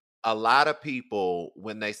 So Mhm. a lot of people,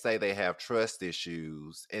 when they say they have trust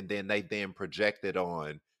issues and then they then project it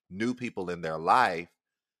on new people in their life,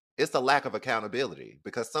 it's a lack of accountability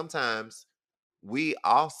because sometimes we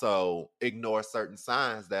also ignore certain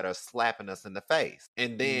signs that are slapping us in the face.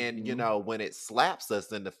 And then, Hmm. when it slaps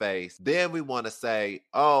us in the face, then we want to say,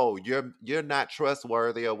 "Oh, you're not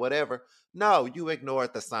trustworthy," or whatever. No, you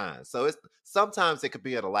ignored the signs. So it's sometimes it could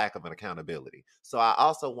be a lack of an accountability. So I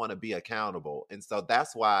also want to be accountable. And so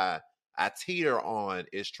that's why I teeter on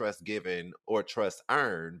is trust given or trust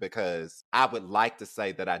earned, because I would like to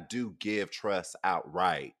say that I do give trust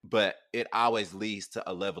outright, but it always leads to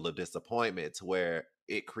a level of disappointment to where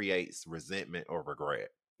it creates resentment or regret.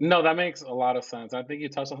 No, that makes a lot of sense. I think you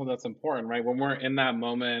touched on something that's important, right? When we're in that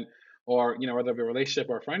moment, or whether it be a relationship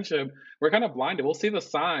or a friendship, we're kind of blinded. We'll see the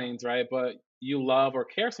signs, right? But you love or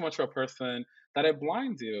care so much for a person that it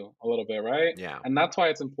blinds you a little bit, right? Yeah. And that's why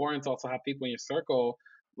it's important to also have people in your circle,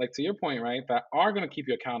 like to your point, right, that are going to keep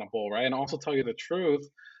you accountable, right, and also tell you the truth,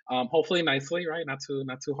 hopefully nicely, right, not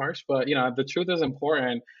too harsh, but the truth is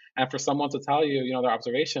important, and for someone to tell you, their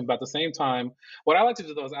observation. But at the same time, what I like to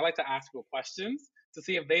do though is I like to ask people questions to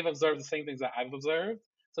see if they've observed the same things that I've observed.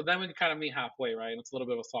 So then we can kind of meet halfway, right? And it's a little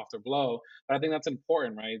bit of a softer blow. But I think that's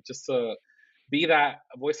important, right? Just to be that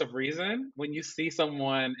voice of reason when you see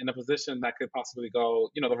someone in a position that could possibly go,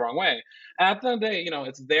 the wrong way. And at the end of the day,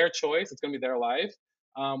 it's their choice. It's going to be their life.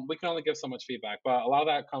 We can only give so much feedback, but a lot of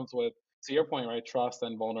that comes with, to your point, right? Trust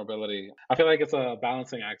and vulnerability. I feel like it's a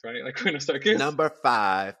balancing act, right? Like we're in a circus. Number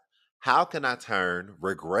 5, how can I turn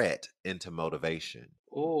regret into motivation?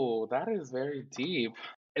 Oh, that is very deep.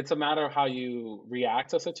 It's a matter of how you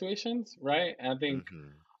react to situations, right? And I think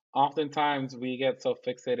Mhm. oftentimes we get so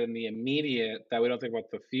fixated in the immediate that we don't think about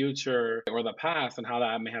the future or the past and how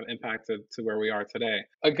that may have impacted to where we are today.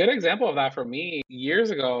 A good example of that for me, years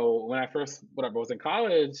ago when I first whatever was in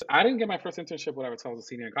college, I didn't get my first internship whatever until I was a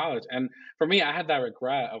senior in college. And for me, I had that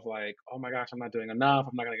regret of like, oh my gosh, I'm not doing enough,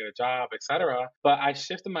 I'm not gonna get a job, etc. But I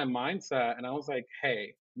shifted my mindset and I was like,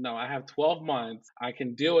 hey, no, I have 12 months. I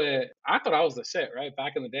can do it. I thought I was the shit, right?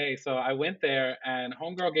 Back in the day. So I went there and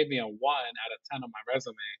homegirl gave me a 1 out of 10 on my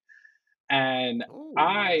resume. And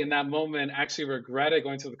I, in Ooh. that moment, actually regretted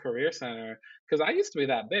going to the career center because I used to be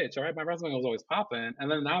that bitch, all right? My resume was always popping. And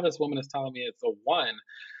then now this woman is telling me it's a 1.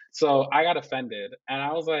 So I got offended. And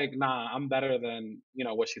I was like, nah, I'm better than,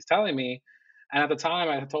 what she's telling me. And at the time,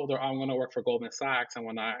 I had told her I'm going to work for Goldman Sachs and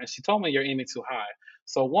whatnot. And she told me you're aiming too high.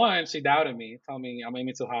 So one, she doubted me, telling me I'm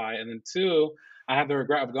aiming too high. And then two, I had the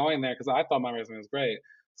regret of going there because I thought my resume was great.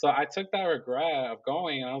 So I took that regret of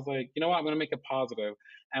going and I was like, you know what? I'm going to make it positive.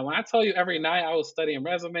 And when I tell you every night I was studying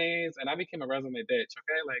resumes and I became a resume bitch,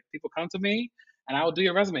 okay? Like people come to me and I will do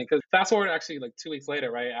your resume. Because fast forward actually like 2 weeks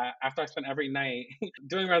later, right? After I spent every night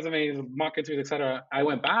doing resumes, mock interviews, etc., I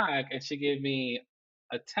went back and she gave me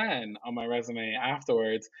a 10 on my resume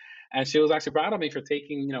afterwards. And she was actually proud of me for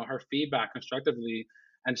taking, her feedback constructively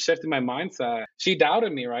and shifting my mindset. She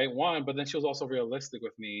doubted me, right? One, but then she was also realistic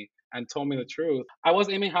with me and told me the truth. I was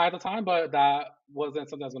aiming high at the time, but that wasn't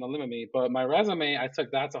something that's going to limit me. But my resume, I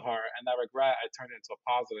took that to heart, and that regret, I turned it into a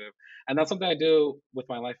positive. And that's something I do with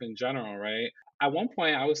my life in general, right? At one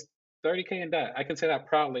point, I was 30K in debt. I can say that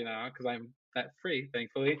proudly now because I'm debt free,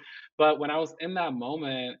 thankfully. But when I was in that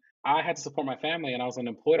moment, I had to support my family, and I was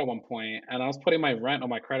unemployed at one point, and I was putting my rent on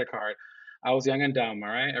my credit card. I was young and dumb, all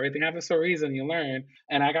right? Everything happens for a reason, you learn.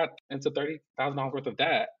 And I got into $30,000 worth of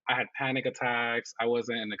debt. I had panic attacks. I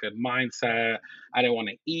wasn't in a good mindset. I didn't want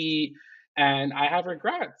to eat. And I have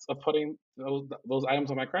regrets of putting those items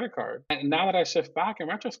on my credit card. And now that I shift back in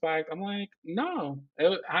retrospect, I'm like, no,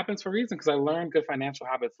 it happens for a reason because I learned good financial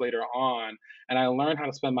habits later on. And I learned how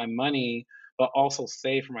to spend my money, but also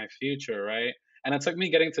save for my future, right? And it took me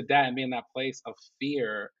getting to debt and being in that place of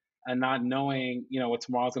fear and not knowing, what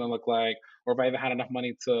tomorrow's going to look like, or if I even had enough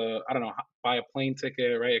money to, I don't know, buy a plane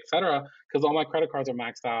ticket, right, et cetera, because all my credit cards are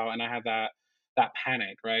maxed out, and I had that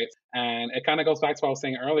panic, right? And it kind of goes back to what I was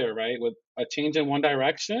saying earlier, right? With a change in one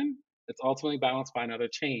direction, it's ultimately balanced by another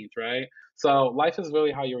change, right? So life is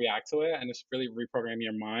really how you react to it, and it's really reprogramming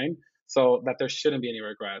your mind so that there shouldn't be any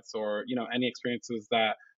regrets or any experiences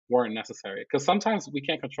that weren't necessary. Because sometimes we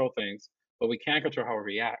can't control things, but we can control how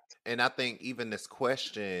we react. And I think even this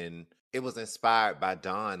question, it was inspired by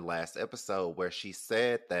Dawn last episode where she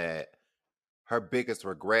said that her biggest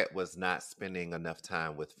regret was not spending enough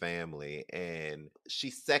time with family. And she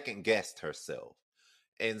second guessed herself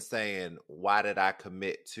and saying, why did I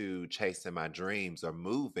commit to chasing my dreams or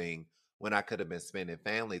moving when I could have been spending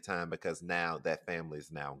family time, because now that family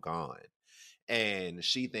is now gone. And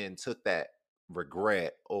she then took that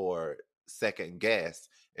regret or second guess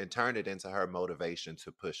and turned it into her motivation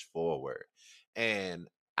to push forward. And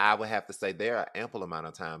I would have to say there are ample amount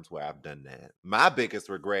of times where I've done that. My biggest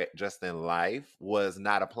regret just in life was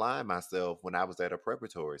not applying myself when I was at a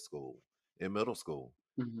preparatory school. in middle school.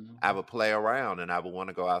 Mhm. I would play around and I would want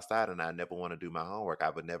to go outside and I never want to do my homework. I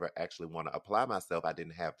would never actually want to apply myself. I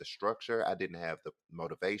didn't have the structure. I didn't have the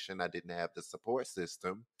motivation. I didn't have the support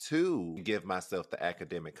system to give myself the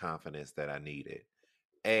academic confidence that I needed.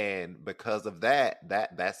 And because of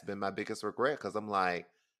that's been my biggest regret, because I'm like,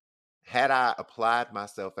 had I applied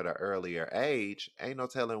myself at an earlier age, ain't no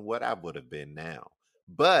telling what I would have been now.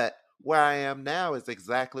 But where I am now is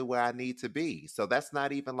exactly where I need to be. So that's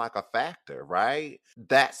not even like a factor, right?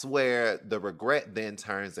 That's where the regret then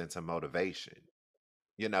turns into motivation.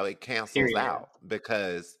 It cancels Period. out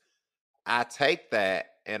because I take that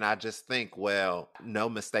and I just think, well, no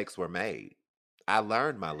mistakes were made. I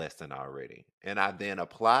learned my lesson already. And I then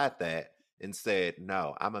applied that and said,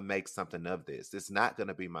 no, I'm going to make something of this. It's not going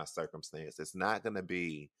to be my circumstance. It's not going to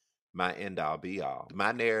be my end all be all.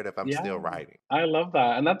 My narrative, I'm Yeah, still writing. I love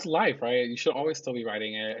that, and that's life, right? You should always still be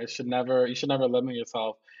writing it. You should never limit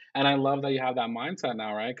yourself. And I love that you have that mindset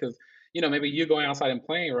now, right? Because maybe you going outside and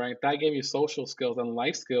playing, right? That gave you social skills and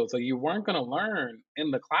life skills that you weren't going to learn in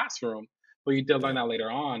the classroom, but you did learn Yeah. that later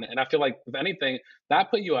on. And I feel like, if anything, that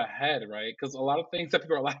put you ahead, right? Because a lot of things that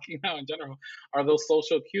people are lacking now in general are those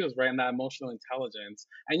social cues, right? And that emotional intelligence.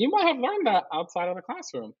 And you might have learned that outside of the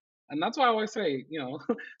classroom. And that's why I always say,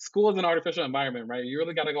 school is an artificial environment, right? You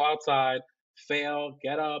really got to go outside, fail,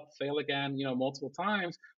 get up, fail again, multiple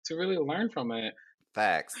times to really learn from it.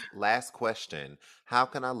 Facts. Last question. How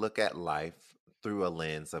can I look at life through a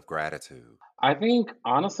lens of gratitude? I think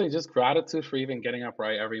honestly, just gratitude for even getting up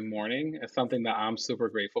right every morning is something that I'm super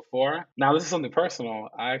grateful for. Now, this is something personal.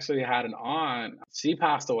 I actually had an aunt. She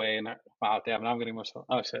passed away, and wow, damn, now I'm getting emotional.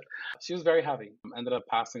 Oh shit, she was very heavy. Ended up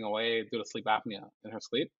passing away due to sleep apnea in her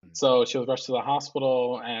sleep. So she was rushed to the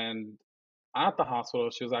hospital, and at the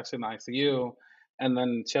hospital, she was actually in the ICU, and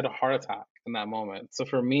then she had a heart attack in that moment. So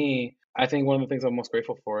for me, I think one of the things I'm most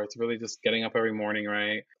grateful for is really just getting up every morning,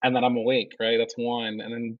 right? And that I'm awake, right? That's one.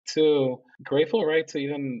 And then two, grateful, right, to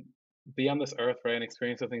even be on this earth, right, and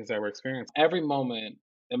experience the things that we're experiencing. Every moment,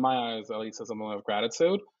 in my eyes, at least, is a moment of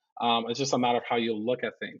gratitude. It's just a matter of how you look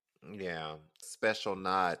at things. Yeah. Special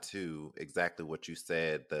nod to exactly what you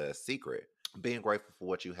said, the secret. Being grateful for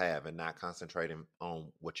what you have and not concentrating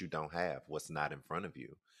on what you don't have, what's not in front of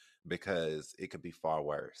you, because it could be far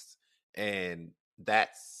worse. And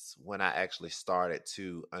that's when I actually started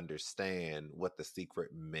to understand what the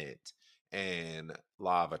secret meant and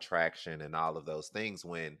law of attraction and all of those things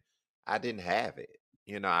when I didn't have it.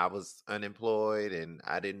 I was unemployed and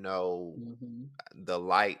I didn't know Hmm. the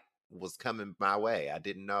light was coming my way. I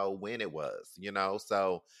didn't know when it was.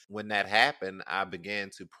 So when that happened, I began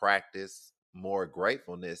to practice more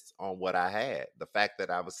gratefulness on what I had. The fact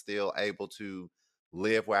that I was still able to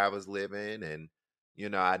live where I was living and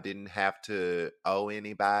I didn't have to owe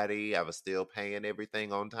anybody. I was still paying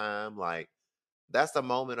everything on time. Like, that's a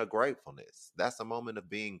moment of gratefulness. That's a moment of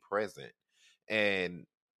being present. And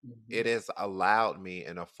Hmm. it has allowed me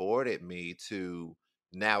and afforded me to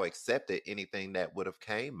now accept anything that would have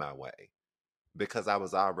came my way because I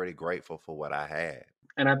was already grateful for what I had.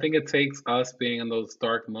 And I think it takes us being in those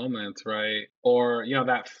dark moments, right? Or,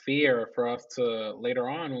 that fear for us to later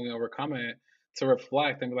on when we overcome it to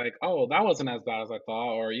reflect and be like, oh, that wasn't as bad as I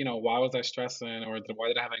thought. Or, why was I stressing? Or why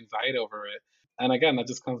did I have anxiety over it? And again, that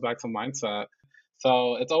just comes back to mindset.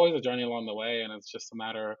 So it's always a journey along the way. And it's just a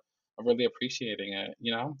matter of really appreciating it,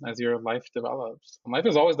 as your life develops. And life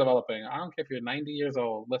is always developing. I don't care if you're 90 years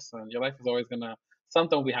old. Listen, your life is always going to,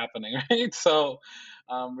 something will be happening, right? So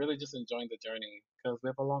really just enjoying the journey because we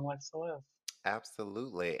have a long life to live.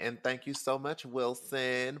 Absolutely. And thank you so much,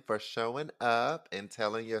 Wilson, for showing up and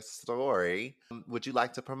telling your story. Would you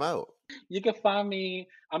like to promote? You can find me.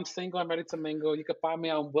 I'm single. I'm ready to mingle. You can find me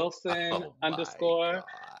on Wilson Oh my underscore God.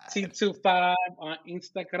 T25 on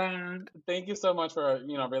Instagram. Thank you so much for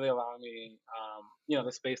really allowing me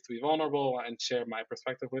the space to be vulnerable and share my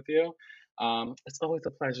perspective with you. It's always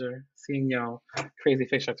a pleasure seeing crazy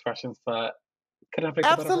facial expressions, but could I pick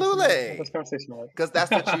a better person than this Absolutely. conversation was? Because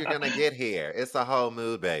that's what you're going to get here. It's a whole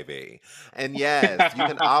mood, baby. And yes, you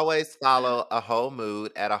can always follow a whole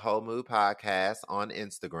mood at a whole mood podcast on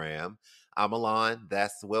Instagram. I'm Alon.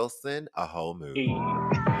 That's Wilson, a whole mood. Hey.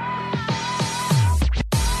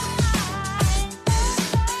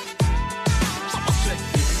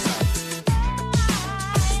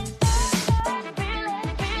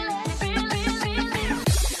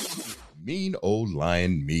 Mean Old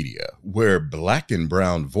Lion Media, where black and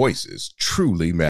brown voices truly matter.